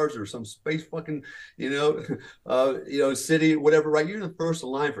fucking Mars or some space fucking, city, whatever, right? You're the first in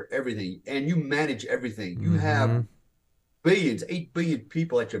line for everything, and you manage everything. You have billions, 8 billion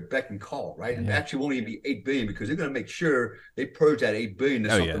people at your beck and call, right? And actually won't even be 8 billion because they're going to make sure they purge that 8 billion to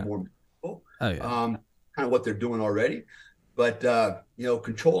something more meaningful. Kind of what they're doing already. But,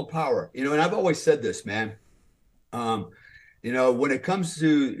 control and power, and I've always said this, man. When it comes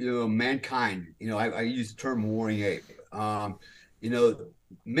to, mankind, I use the term warring ape.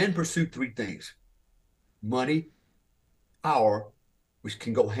 Men pursue 3 things: money, power, which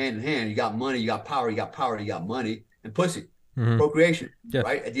can go hand in hand. You got money, you got power, you got money, and pussy, procreation,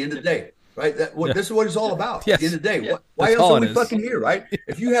 right? At the end of the day, right? This is what it's all about. At the end of the day. Why else are we fucking here, right?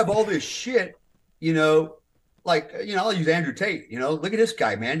 If you have all this shit, I'll use Andrew Tate, look at this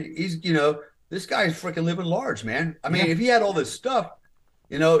guy, man. He's, this guy's freaking living large, man. I mean, if he had all this stuff,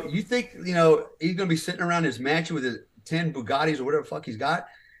 you think, he's going to be sitting around his mansion with his 10 Bugattis or whatever the fuck he's got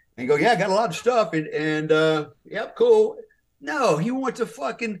and go, yeah, I got a lot of stuff. And yep, cool. No, he wants to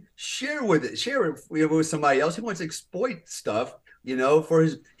fucking share it with somebody else. He wants to exploit stuff, he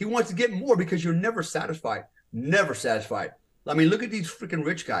wants to get more because you're never satisfied. Never satisfied. I mean, look at these freaking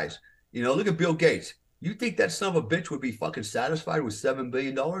rich guys. Look at Bill Gates. You think that son of a bitch would be fucking satisfied with $7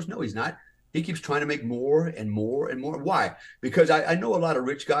 billion? No, he's not. He keeps trying to make more and more and more. Why? Because I know a lot of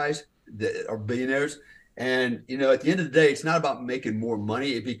rich guys that are billionaires. And, you know, at the end of the day, it's not about making more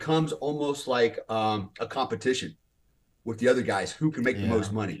money. It becomes almost like a competition with the other guys who can make the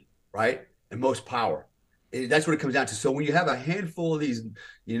most money, right? And most power. That's what it comes down to. So when you have a handful of these,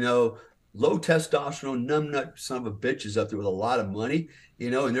 you know, low testosterone, numbnut son of a bitches up there with a lot of money,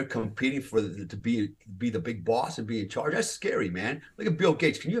 you know, and they're competing for to be the big boss and be in charge. That's scary, man. Look at Bill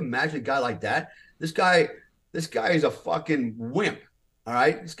Gates. Can you imagine a guy like that? This guy is a fucking wimp. All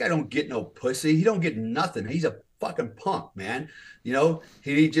right. This guy don't get no pussy. He don't get nothing. He's a fucking punk, man. You know,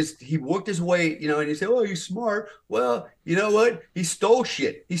 he worked his way, you know, and he said, oh, he's smart. Well, you know what? He stole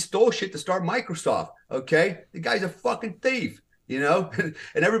shit. He stole shit to start Microsoft. Okay. The guy's a fucking thief, you know, and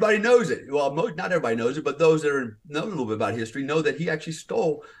everybody knows it. Well, not everybody knows it, but those that know a little bit about history know that he actually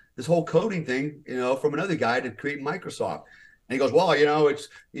stole this whole coding thing, you know, from another guy to create Microsoft. And he goes, well,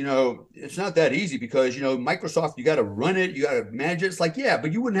 it's not that easy because, you know, Microsoft, you got to run it. You got to manage it. It's like, yeah,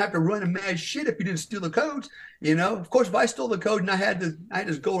 but you wouldn't have to run and manage shit if you didn't steal the codes. You know, of course, if I stole the code and I had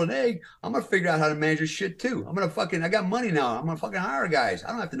this golden egg, I'm going to figure out how to manage this shit too. I got money now. I'm going to fucking hire guys. I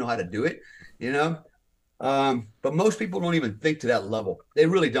don't have to know how to do it, you know? But most people don't even think to that level. They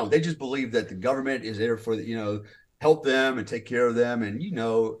really don't. They just believe that the government is there for, you know, help them and take care of them. And, you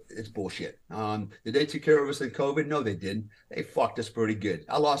know, it's bullshit. Did they take care of us in COVID? No, they didn't. They fucked us pretty good.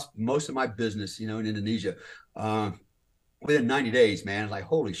 I lost most of my business, you know, in Indonesia within 90 days, man. Like,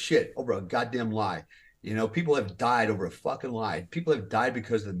 holy shit, over a goddamn lie. You know, people have died over a fucking lie. People have died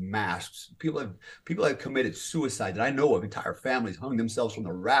because of the masks. People have committed suicide that I know of. Entire families hung themselves from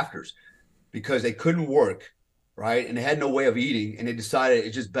the rafters because they couldn't work. Right. And they had no way of eating. And they decided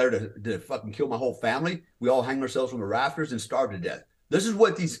it's just better to fucking kill my whole family. We all hang ourselves from the rafters and starve to death. This is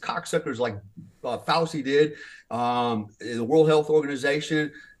what these cocksuckers like Fauci did, the World Health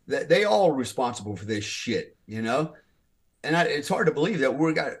Organization, that they all are responsible for this shit, you know? And it's hard to believe that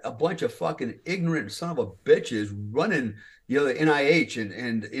we got a bunch of fucking ignorant son of a bitches running, you know, the NIH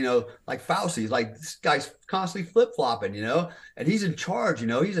and you know, like Fauci, like this guy's constantly flip-flopping, you know, and he's in charge, you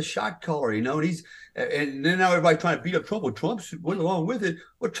know, he's a shot caller, you know, and then now everybody trying to beat up Trump. Well, Trump went along with it.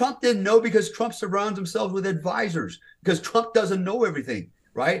 Well, Trump didn't know because Trump surrounds himself with advisors because Trump doesn't know everything,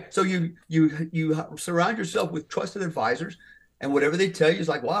 right? So you surround yourself with trusted advisors. And whatever they tell you is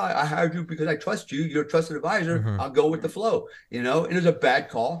like, well, I hired you because I trust you. You're a trusted advisor. Mm-hmm. I'll go with the flow, you know, and it was a bad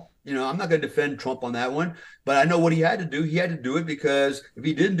call. You know, I'm not going to defend Trump on that one, but I know what he had to do. He had to do it because if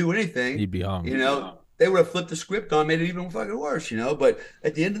he didn't do anything, he'd be hung. You know, they would have flipped the script on, made it even fucking worse, you know. But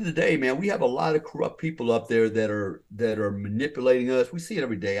at the end of the day, man, we have a lot of corrupt people up there that are manipulating us. We see it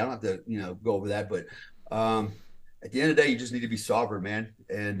every day. I don't have to, you know, go over that, but at the end of the day, you just need to be sovereign, man.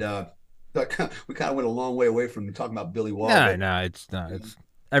 And we kind of went a long way away from talking about Billy Waugh. No, it's not. It's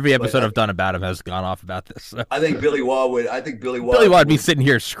every episode I've done about him has gone off about this. So. I think Billy Waugh would be sitting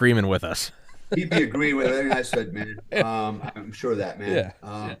here screaming with us. He'd be agreeing with everything I said, man. I'm sure of that, man.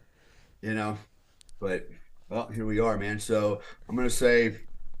 Yeah. You know, but well, here we are, man. So I'm gonna say,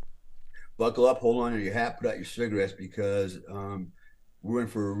 buckle up, hold on to your hat, put out your cigarettes, because we're in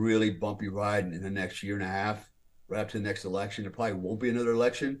for a really bumpy ride in the next year and a half, right up to the next election. There probably won't be another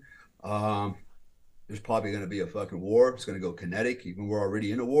election. There's probably going to be a fucking war. It's going to go kinetic. Even we're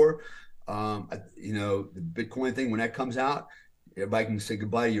already in a war. You know, the Bitcoin thing, when that comes out, everybody can say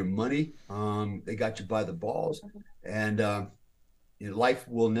goodbye to your money. They got you by the balls, and you know, life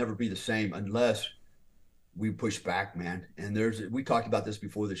will never be the same unless we push back, man. And we talked about this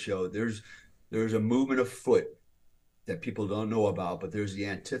before the show. There's a movement afoot that people don't know about, but there's the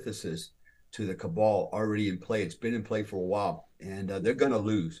antithesis to the cabal already in play. It's been in play for a while, and they're going to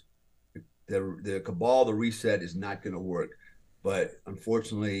lose. The cabal, the reset is not going to work. But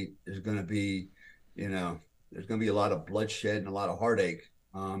unfortunately, there's going to be, you know, there's going to be a lot of bloodshed and a lot of heartache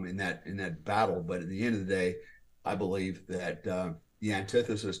in that battle. But at the end of the day, I believe that the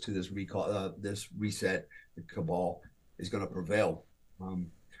antithesis to this this reset, the cabal, is going to prevail. You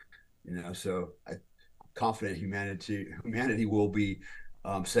know, so I'm confident humanity will be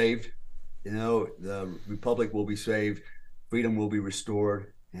saved. You know, the republic will be saved, freedom will be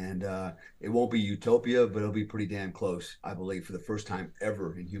restored. And it won't be utopia, but it'll be pretty damn close, I believe, for the first time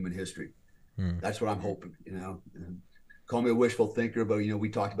ever in human history. That's what I'm hoping, you know. And call me a wishful thinker, but, you know, we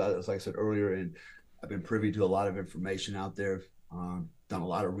talked about it, like I said earlier, and I've been privy to a lot of information out there, done a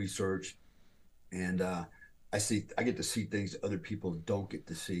lot of research, and I get to see things that other people don't get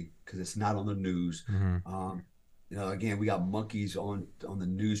to see because it's not on the news. Mm-hmm. You know, again, we got monkeys on the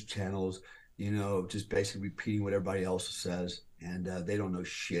news channels, you know, just basically repeating what everybody else says. And they don't know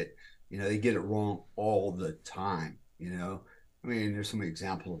shit. They get it wrong all the time. I mean, there's some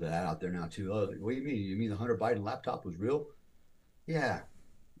example of that out there now too. Oh, what do you mean? You mean the Hunter Biden laptop was real? Yeah,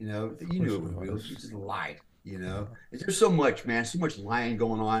 you course knew it it was real. was. You just lied. Yeah. There's so much, man, so much lying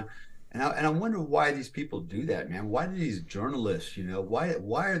going on, and I wonder why these people do that, man. Why do these journalists, why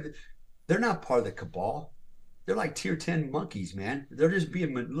are they're not part of the cabal? They're like tier 10 monkeys, man. They're just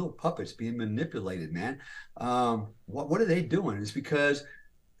being little puppets being manipulated, man. What are they doing? It's because,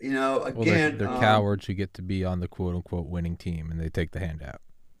 Well, they're again, they're cowards who get to be on the quote unquote winning team, and they take the handout.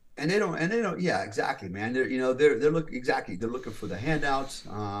 yeah, exactly, man. They're looking for the handouts.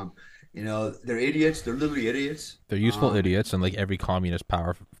 They're idiots. They're literally idiots. They're useful idiots, and like every communist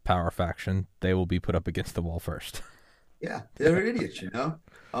power faction, they will be put up against the wall first. Yeah, they're idiots.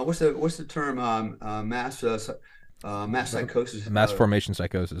 What's the term? Mass psychosis. Mass formation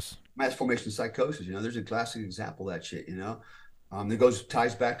psychosis. Mass formation psychosis. There's a classic example of that shit. That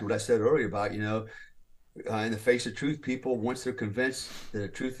ties back to what I said earlier about in the face of truth, people, once they're convinced that the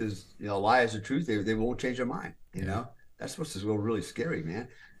truth is, a lie is the truth, they won't change their mind. That's what's really scary, man.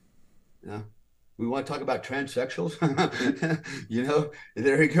 We want to talk about transsexuals.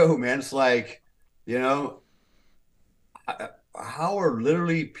 There you go, man. It's like, how are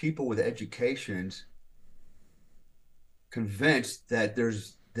literally people with educations convinced that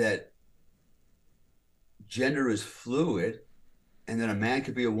that gender is fluid, and that a man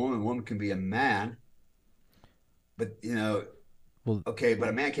could be a woman can be a man, but Well, okay, but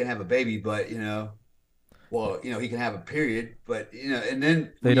a man can't have a baby, but he can have a period, but and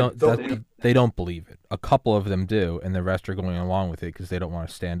then they don't believe it. A couple of them do, and the rest are going along with it because they don't want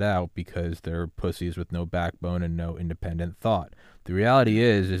to stand out because they're pussies with no backbone and no independent thought. The reality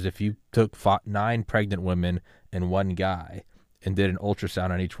is if you took 9 pregnant women and 1 guy and did an ultrasound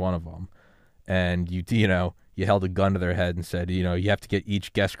on each one of them, and you held a gun to their head and said, you have to get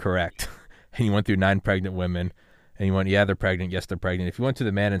each guess correct, and you went through 9 pregnant women, and you went, yeah, they're pregnant, yes, they're pregnant. If you went to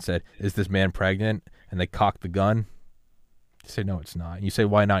the man and said, is this man pregnant? And they cocked the gun, you say, no, it's not. And you say,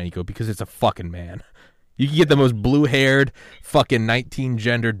 why not? And you go, because it's a fucking man. You can get the most blue-haired, fucking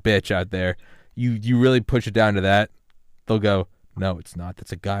 19-gendered bitch out there. You really push it down to that, they'll go, no, it's not.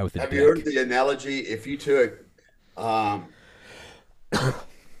 That's a guy with a dick. Have you heard the analogy? If you took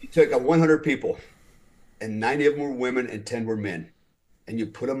 100 people, and 90 of them were women and 10 were men, and you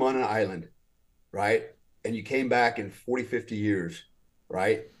put them on an island, right? And you came back in 40, 50 years,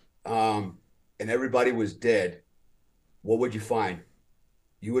 right? And everybody was dead. What would you find?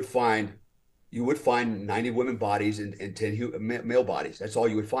 You would find 90 women bodies and 10 male bodies. That's all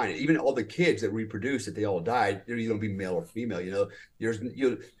you would find. Even all the kids that reproduced, that they all died, they're either going to be male or female.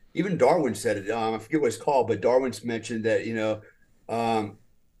 Even Darwin said it. I forget what it's called, but Darwin's mentioned that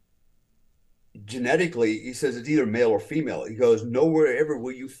genetically, he says it's either male or female. He goes, nowhere ever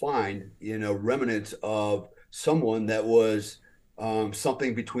will you find remnants of someone that was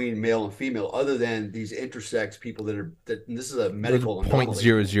something between male and female, other than these intersex people that this is a medical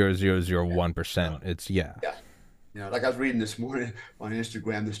 0.00001%. It's yeah. Like I was reading this morning on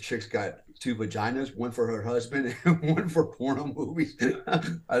Instagram, this chick's got 2 vaginas, one for her husband and one for porno movies. Now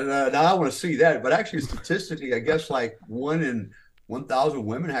I want to see that, but actually statistically, I guess like 1 in 1,000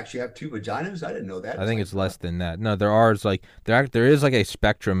 women actually have 2 vaginas. I didn't know that. I think it's less than that. No, there is like a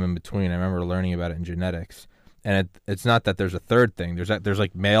spectrum in between. I remember learning about it in genetics. And it's not that there's a third thing. There's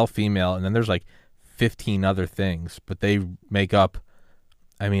like male, female, and then there's like 15 other things. But they make up,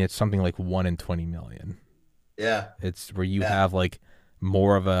 it's something like 1 in 20 million. Yeah. It's where you have like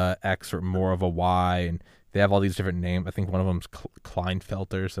more of a X or more of a Y, and they have all these different names. I think one of them's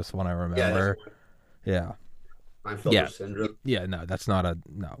Klinefelters. That's the one I remember. Yeah. Klinefelter syndrome. Yeah, no, that's not a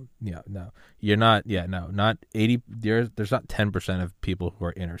no. Yeah, no. You're not. Yeah, no, not 80. There's not 10% of people who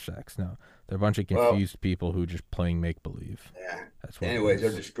are intersex. No. They're a bunch of confused people who just playing make believe. Yeah. That's what. Anyways,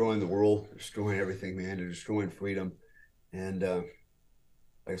 they're destroying the world, destroying everything, man. They're destroying freedom, and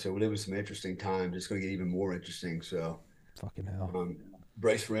like I said, we're living some interesting times. It's going to get even more interesting. So, fucking hell.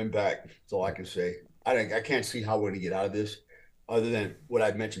 Brace for impact. That's all I can say. I can't see how we're going to get out of this, other than what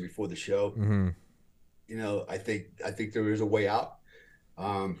I mentioned before the show. Mm-hmm. I think there is a way out,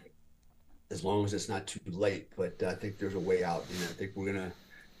 as long as it's not too late. But I think there's a way out. I think we're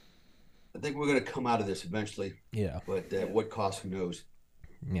gonna come out of this eventually. Yeah. But at what cost? Who knows?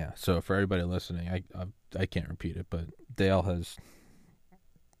 Yeah. So for everybody listening, I can't repeat it, but Dale has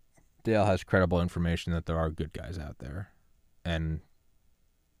credible information that there are good guys out there, and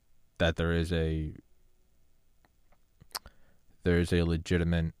that there is a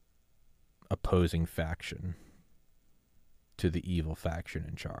legitimate opposing faction to the evil faction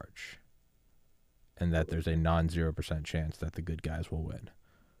in charge, and that there's a non-0% chance that the good guys will win.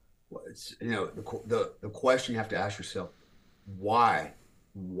 it's, you know, the question you have to ask yourself, why?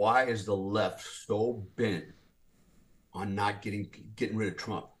 Why is the left so bent on not getting rid of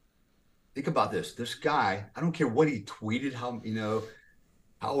Trump? Think about this. This guy, I don't care what he tweeted, how, you know,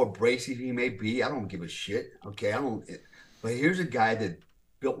 how abrasive he may be. I don't give a shit. Okay. But here's a guy that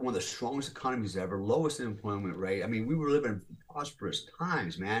built one of the strongest economies ever, lowest unemployment rate. I mean, we were living in prosperous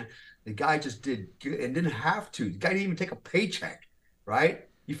times, man. The guy just did good and didn't have to. The guy didn't even take a paycheck, right?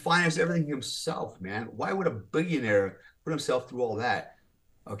 He financed everything himself, man. Why would a billionaire put himself through all that?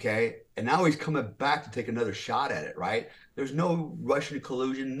 Okay. And now he's coming back to take another shot at it, right? There's no Russian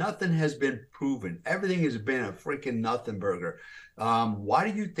collusion. Nothing has been proven. Everything has been a freaking nothing burger. Why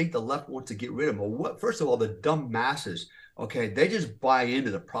do you think the left wants to get rid of him? Well, first of all, the dumb masses, okay, they just buy into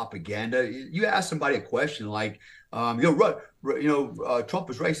the propaganda. You ask somebody a question like, Trump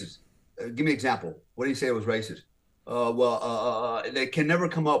is racist. Give me an example. What do you say it was racist? They can never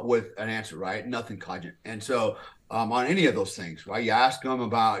come up with an answer, right? Nothing cogent. And so on any of those things, right? You ask them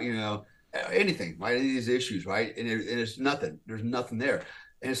about, you know, anything, right? Any of these issues, right? And it's nothing. There's nothing there.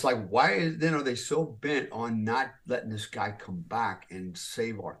 And it's like, why then are they so bent on not letting this guy come back and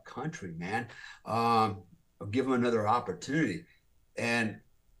save our country, man? Give him another opportunity. And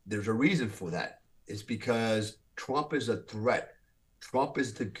there's a reason for that. It's because Trump is a threat. Trump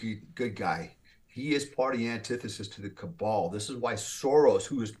is the good guy. He is part of the antithesis to the cabal. This is why Soros,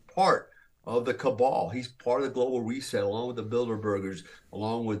 who is part of the cabal, he's part of the global reset, along with the Bilderbergers,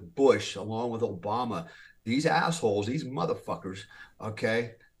 along with Bush, along with Obama. These assholes, these motherfuckers,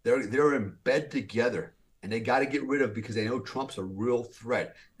 okay, they're in bed together, and they got to get rid of, because they know Trump's a real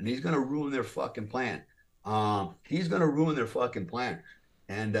threat, and he's going to ruin their fucking plan. He's going to ruin their fucking plan,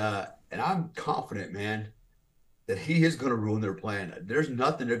 and I'm confident, man, that he is going to ruin their plan. There's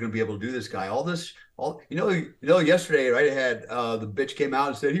nothing they're going to be able to do. This guy, yesterday, right? I had the bitch came out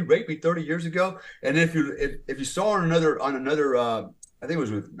and said he raped me 30 years ago, and if you saw her on another, I think it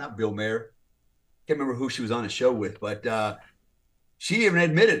was with not Bill Mayer. Can't remember who she was on a show with, but she even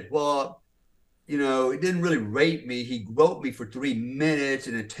admitted, well, you know, he didn't really rape me. He groped me for 3 minutes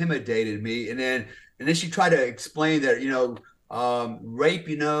and intimidated me. And then she tried to explain that, you know, rape,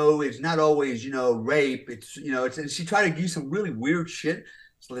 you know, is not always, you know, rape. It's, you know, and she tried to use some really weird shit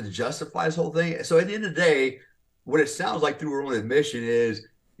to justify this whole thing. So at the end of the day, what it sounds like through her own admission is,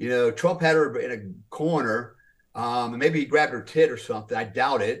 you know, Trump had her in a corner. And maybe he grabbed her tit or something. I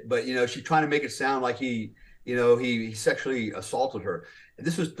doubt it. But, you know, she's trying to make it sound like he sexually assaulted her. And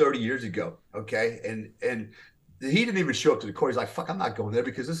this was 30 years ago. Okay. And he didn't even show up to the court. He's like, fuck, I'm not going there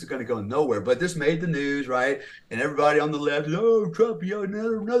because this is going to go nowhere. But this made the news, right? And everybody on the left, oh, Trump, you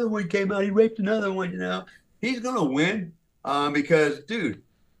know, another one came out. He raped another one, you know. He's going to win because, dude,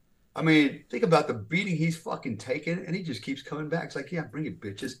 I mean, think about the beating he's fucking taking, and he just keeps coming back. It's like, yeah, bring it,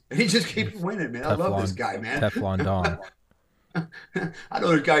 bitches. And he just keeps winning, man. I love this guy, man. Teflon Don. I know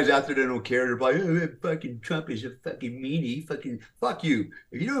there's guys out there that don't care. They're like, oh, fucking Trump is a fucking meanie. Fucking fuck you.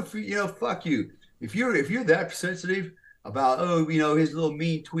 If you know, fuck you. If you're that sensitive about, oh, you know, his little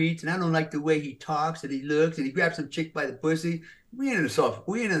mean tweets, and I don't like the way he talks and he looks and he grabs some chick by the pussy, we ain't in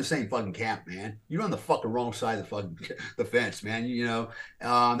the same fucking camp, man. You're on the fucking wrong side of the fence, man. You know,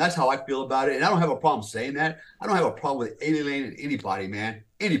 that's how I feel about it, and I don't have a problem saying that. I don't have a problem with alienating anybody, man.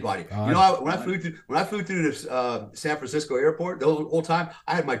 Anybody. You know, when I flew through this San Francisco airport, the whole time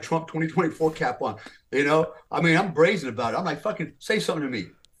I had my Trump 2024 cap on. You know, I mean, I'm brazen about it. I'm like, fucking say something to me.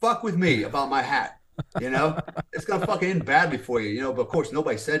 Fuck with me about my hat. You know, it's gonna fucking end badly for you. You know, but of course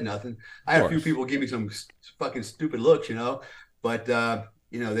nobody said nothing. I had a few people give me some fucking stupid looks. You know. But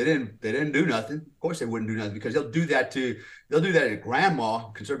you know, they didn't do nothing. Of course they wouldn't do nothing, because they'll do that to conservative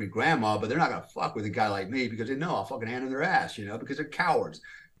grandma, but they're not gonna fuck with a guy like me because they know I'll fucking hand in their ass, you know, because they're cowards,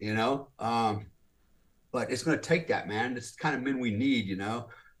 you know. But it's gonna take that, man. It's the kind of men we need, you know.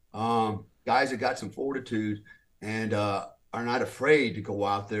 Guys that got some fortitude and are not afraid to go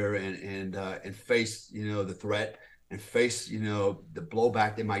out there and face, you know, the threat and face, you know, the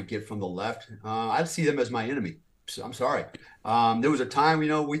blowback they might get from the left. I see them as my enemy. So I'm sorry. There was a time, you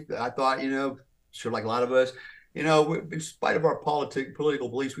know, I thought, you know, sure, like a lot of us, you know, in spite of our political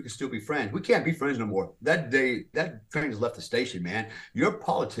beliefs, we can still be friends. We can't be friends no more. That train has left the station, man. Your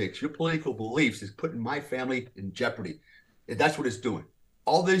politics, your political beliefs is putting my family in jeopardy. That's what it's doing.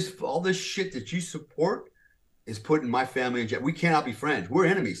 All this shit that you support is putting my family in jeopardy. We cannot be friends. We're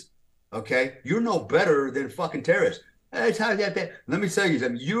enemies. Okay? You're no better than fucking terrorists. That's how that. Let me tell you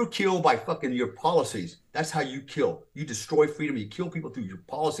something. You're killed by fucking your policies. That's how you kill. You destroy freedom. You kill people through your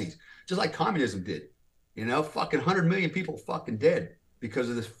policies, just like communism did. You know, fucking 100 million people fucking dead. because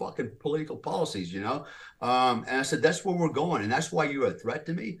of this fucking political policies, you know? And I said, that's where we're going. And that's why you're a threat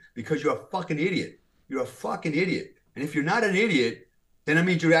to me, because you're a fucking idiot. You're a fucking idiot. And if you're not an idiot, then that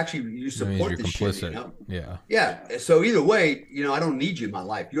means you support this shit, you know? Yeah. Yeah. So either way, you know, I don't need you in my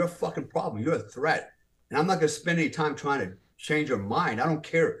life. You're a fucking problem. You're a threat. And I'm not going to spend any time trying to change their mind. I don't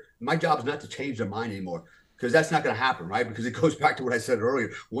care. My job is not to change their mind anymore, because that's not going to happen, right? Because it goes back to what I said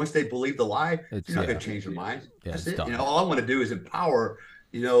earlier. Once they believe the lie, you're not going to change their mind. Yeah, that's it. Done. You know, all I want to do is empower,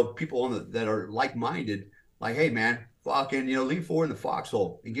 you know, people that are like-minded. Like, hey, man, fucking, you know, lean forward in the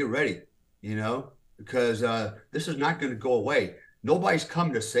foxhole and get ready, you know, because this is not going to go away. Nobody's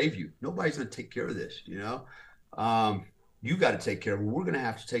coming to save you. Nobody's going to take care of this, you know. You got to take care of it. We're going to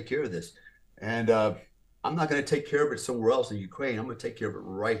have to take care of this. And I'm not going to take care of it somewhere else in Ukraine. I'm going to take care of it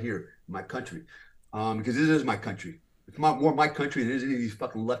right here in my country, because this is my country. It's more my country than it is any of these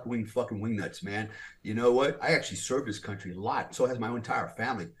fucking left-wing fucking wingnuts, man. You know what? I actually served this country a lot. So has my entire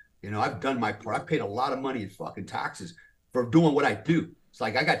family. You know, I've done my part. I paid a lot of money in fucking taxes for doing what I do. It's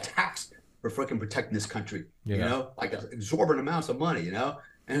like I got taxed for fucking protecting this country, you know, like exorbitant amounts of money, you know?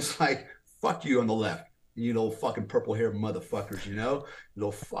 And it's like, fuck you on the left, you little fucking purple-haired motherfuckers, you know?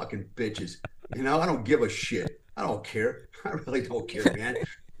 Little fucking bitches. You know, I don't give a shit. I don't care. I really don't care, man.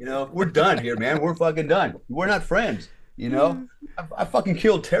 You know, we're done here, man. We're fucking done. We're not friends, you know? I fucking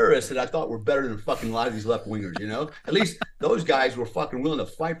killed terrorists that I thought were better than fucking a lot of these left-wingers, you know? At least those guys were fucking willing to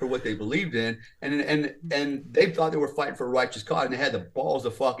fight for what they believed in, and they thought they were fighting for a righteous cause, and they had the balls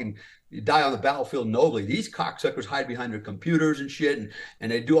to fucking die on the battlefield nobly. These cocksuckers hide behind their computers and shit,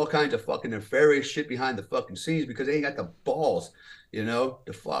 and they do all kinds of fucking nefarious shit behind the fucking scenes because they ain't got the balls, you know,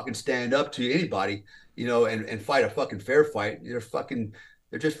 to fucking stand up to anybody, you know, and fight a fucking fair fight.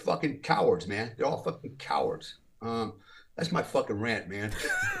 They're just fucking cowards, man. They're all fucking cowards. That's my fucking rant, man.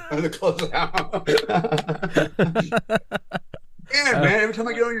 I'm gonna close it out. Yeah, man. Every time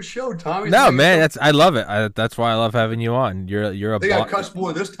I get on your show, Tommy. No, man. I love it. That's why I love having you on. You're a. I think I cussed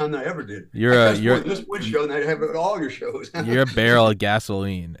more this time than I ever did. You're this one show than I have at all your shows. You're a barrel of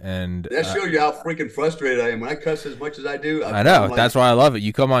gasoline, and that shows you how freaking frustrated I am when I cuss as much as I do. I know. That's why I love it.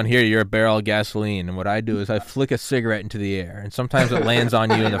 You come on here, you're a barrel of gasoline, and what I do is I flick a cigarette into the air, and sometimes it lands on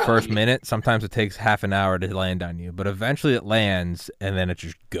you in the first minute. Sometimes it takes half an hour to land on you, but eventually it lands, and then it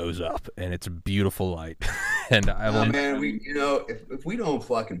just goes up, and it's a beautiful light. And I will. Man, you know, if we don't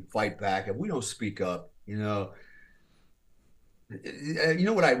fucking fight back, if we don't speak up, you know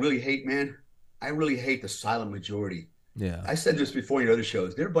what I really hate, man? I really hate the silent majority. Yeah. I said this before in your other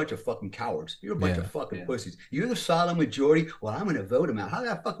shows. They're a bunch of fucking cowards. You're a bunch of fucking pussies. You're the silent majority. Well, I'm going to vote them out. How did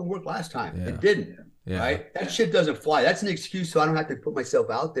that fucking work last time? Yeah. It didn't. Yeah. Right? That shit doesn't fly. That's an excuse so I don't have to put myself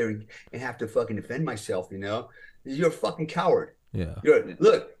out there and have to fucking defend myself, you know? You're a fucking coward. Yeah.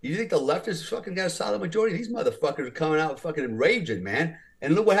 Look, you think the leftists fucking got a solid majority? These motherfuckers are coming out fucking raging, man.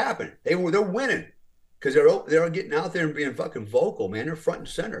 And look what happened. They're winning because they're getting out there and being fucking vocal, man. They're front and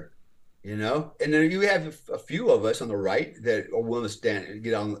center, you know. And then you have a few of us on the right that are willing to stand and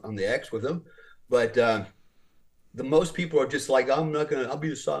get on the X with them, but the most people are just like, I'll be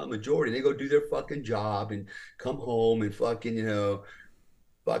the silent majority. They go do their fucking job and come home and fucking, you know,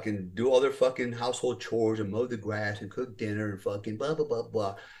 fucking do all their fucking household chores and mow the grass and cook dinner and fucking blah, blah, blah,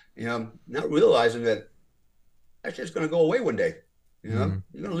 blah. You know, not realizing that shit's going to go away one day. You know,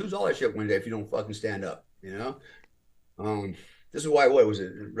 you're going to lose all that shit one day if you don't fucking stand up, you know? This is why, what was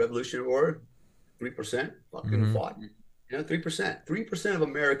it? Revolutionary War, 3% fucking fought. You know, 3%. 3% of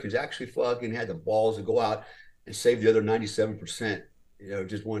Americans actually fucking had the balls to go out and save the other 97%. You know,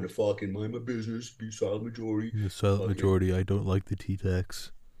 just wanted to fucking mind my business, be silent majority. The silent majority, I don't like the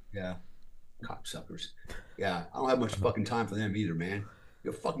T-Tax. Yeah. Cocksuckers. Yeah, I don't have much fucking time for them either, man.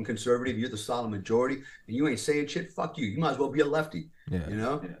 You're a fucking conservative, you're the silent majority, and you ain't saying shit, fuck you. You might as well be a lefty. Yeah. You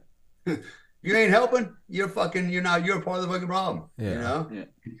know? Yeah. You ain't helping, you're a part of the fucking problem. Yeah. You know? Yeah.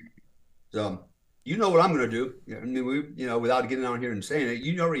 So, you know what I'm going to do. I mean, without getting on here and saying it,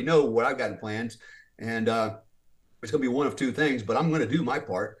 you already know what I've got in plans. And, it's going to be one of two things, but I'm going to do my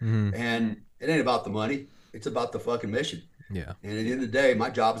part. And it ain't about the money. It's about the fucking mission. Yeah. And at the end of the day, my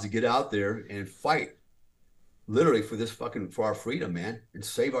job is to get out there and fight literally for our freedom, man, and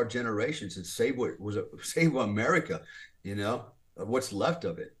save our generations and save America, you know, of what's left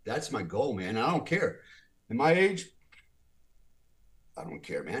of it. That's my goal, man. And I don't care. At my age, I don't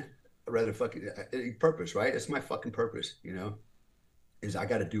care, man. I'd rather fucking purpose, right? It's my fucking purpose, you know, is I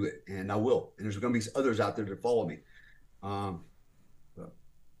got to do it, and I will. And there's going to be others out there that follow me. But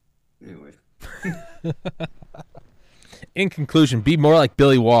anyway. In conclusion, be more like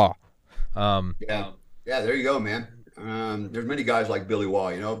Billy Waugh. Yeah, there you go, man. There's many guys like Billy Waugh,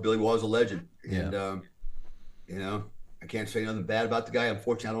 you know. Billy Waugh's a legend. And, you know, I can't say nothing bad about the guy.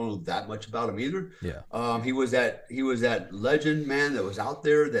 Unfortunately, I don't know that much about him either. Yeah. He was that legend, man, that was out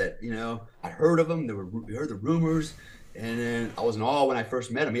there that, I heard of him. We heard the rumors. And then I was in awe when I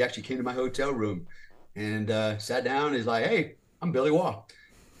first met him. He actually came to my hotel room and sat down. He's like, "Hey, I'm Billy Waugh,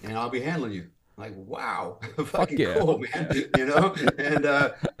 and I'll be handling you." I'm like, wow, fucking yeah. cool, man. And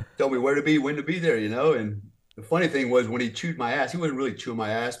told me where to be, when to be there, And the funny thing was when he chewed my ass, he wasn't really chewing my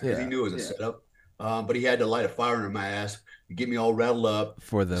ass because he knew it was a setup. But he had to light a fire under my ass to get me all rattled up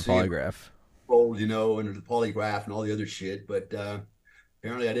for the polygraph. Fold, under the polygraph and all the other shit. But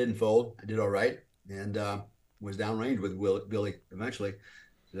apparently I didn't fold. I did all right. And was downrange with Billy eventually.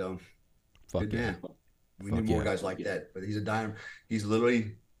 So good man. We need more guys like that. But he's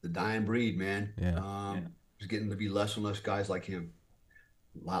literally the dying breed, man. Yeah. There's getting to be less and less guys like him.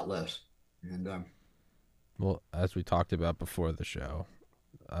 A lot less. And well, as we talked about before the show,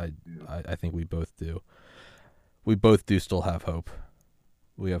 I think we both do. We both do still have hope.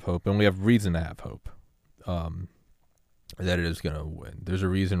 We have hope, and we have reason to have hope that it is going to win. There's a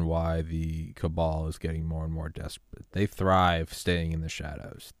reason why the cabal is getting more and more desperate. They thrive staying in the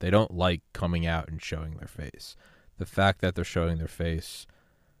shadows. They don't like coming out and showing their face. The fact that they're showing their face,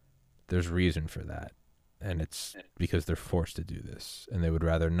 there's reason for that. And it's because they're forced to do this, and they would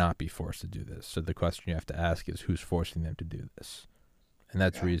rather not be forced to do this. So the question you have to ask is, who's forcing them to do this? And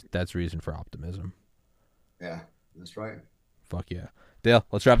that's reason for optimism. Yeah, that's right. Fuck yeah. Dale,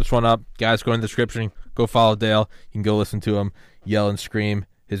 let's wrap this one up. Guys, go in the description. Go follow Dale. You can go listen to him yell and scream.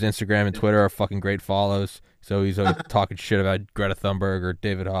 His Instagram and Twitter are fucking great follows. So he's always talking shit about Greta Thunberg or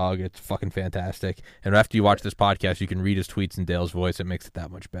David Hogg. It's fucking fantastic. And after you watch this podcast, you can read his tweets in Dale's voice. It makes it that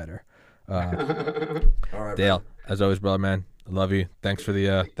much better. All right, Dale, brother. as always, brother, man, I love you. Thanks for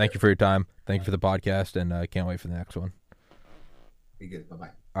the thank you for your time. Thank you for the podcast, and I can't wait for the next one. Be good. Bye-bye.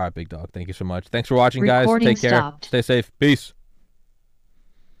 All right, big dog. Thank you so much. Thanks for watching, guys. Recording Take care. stopped. Stay safe. Peace.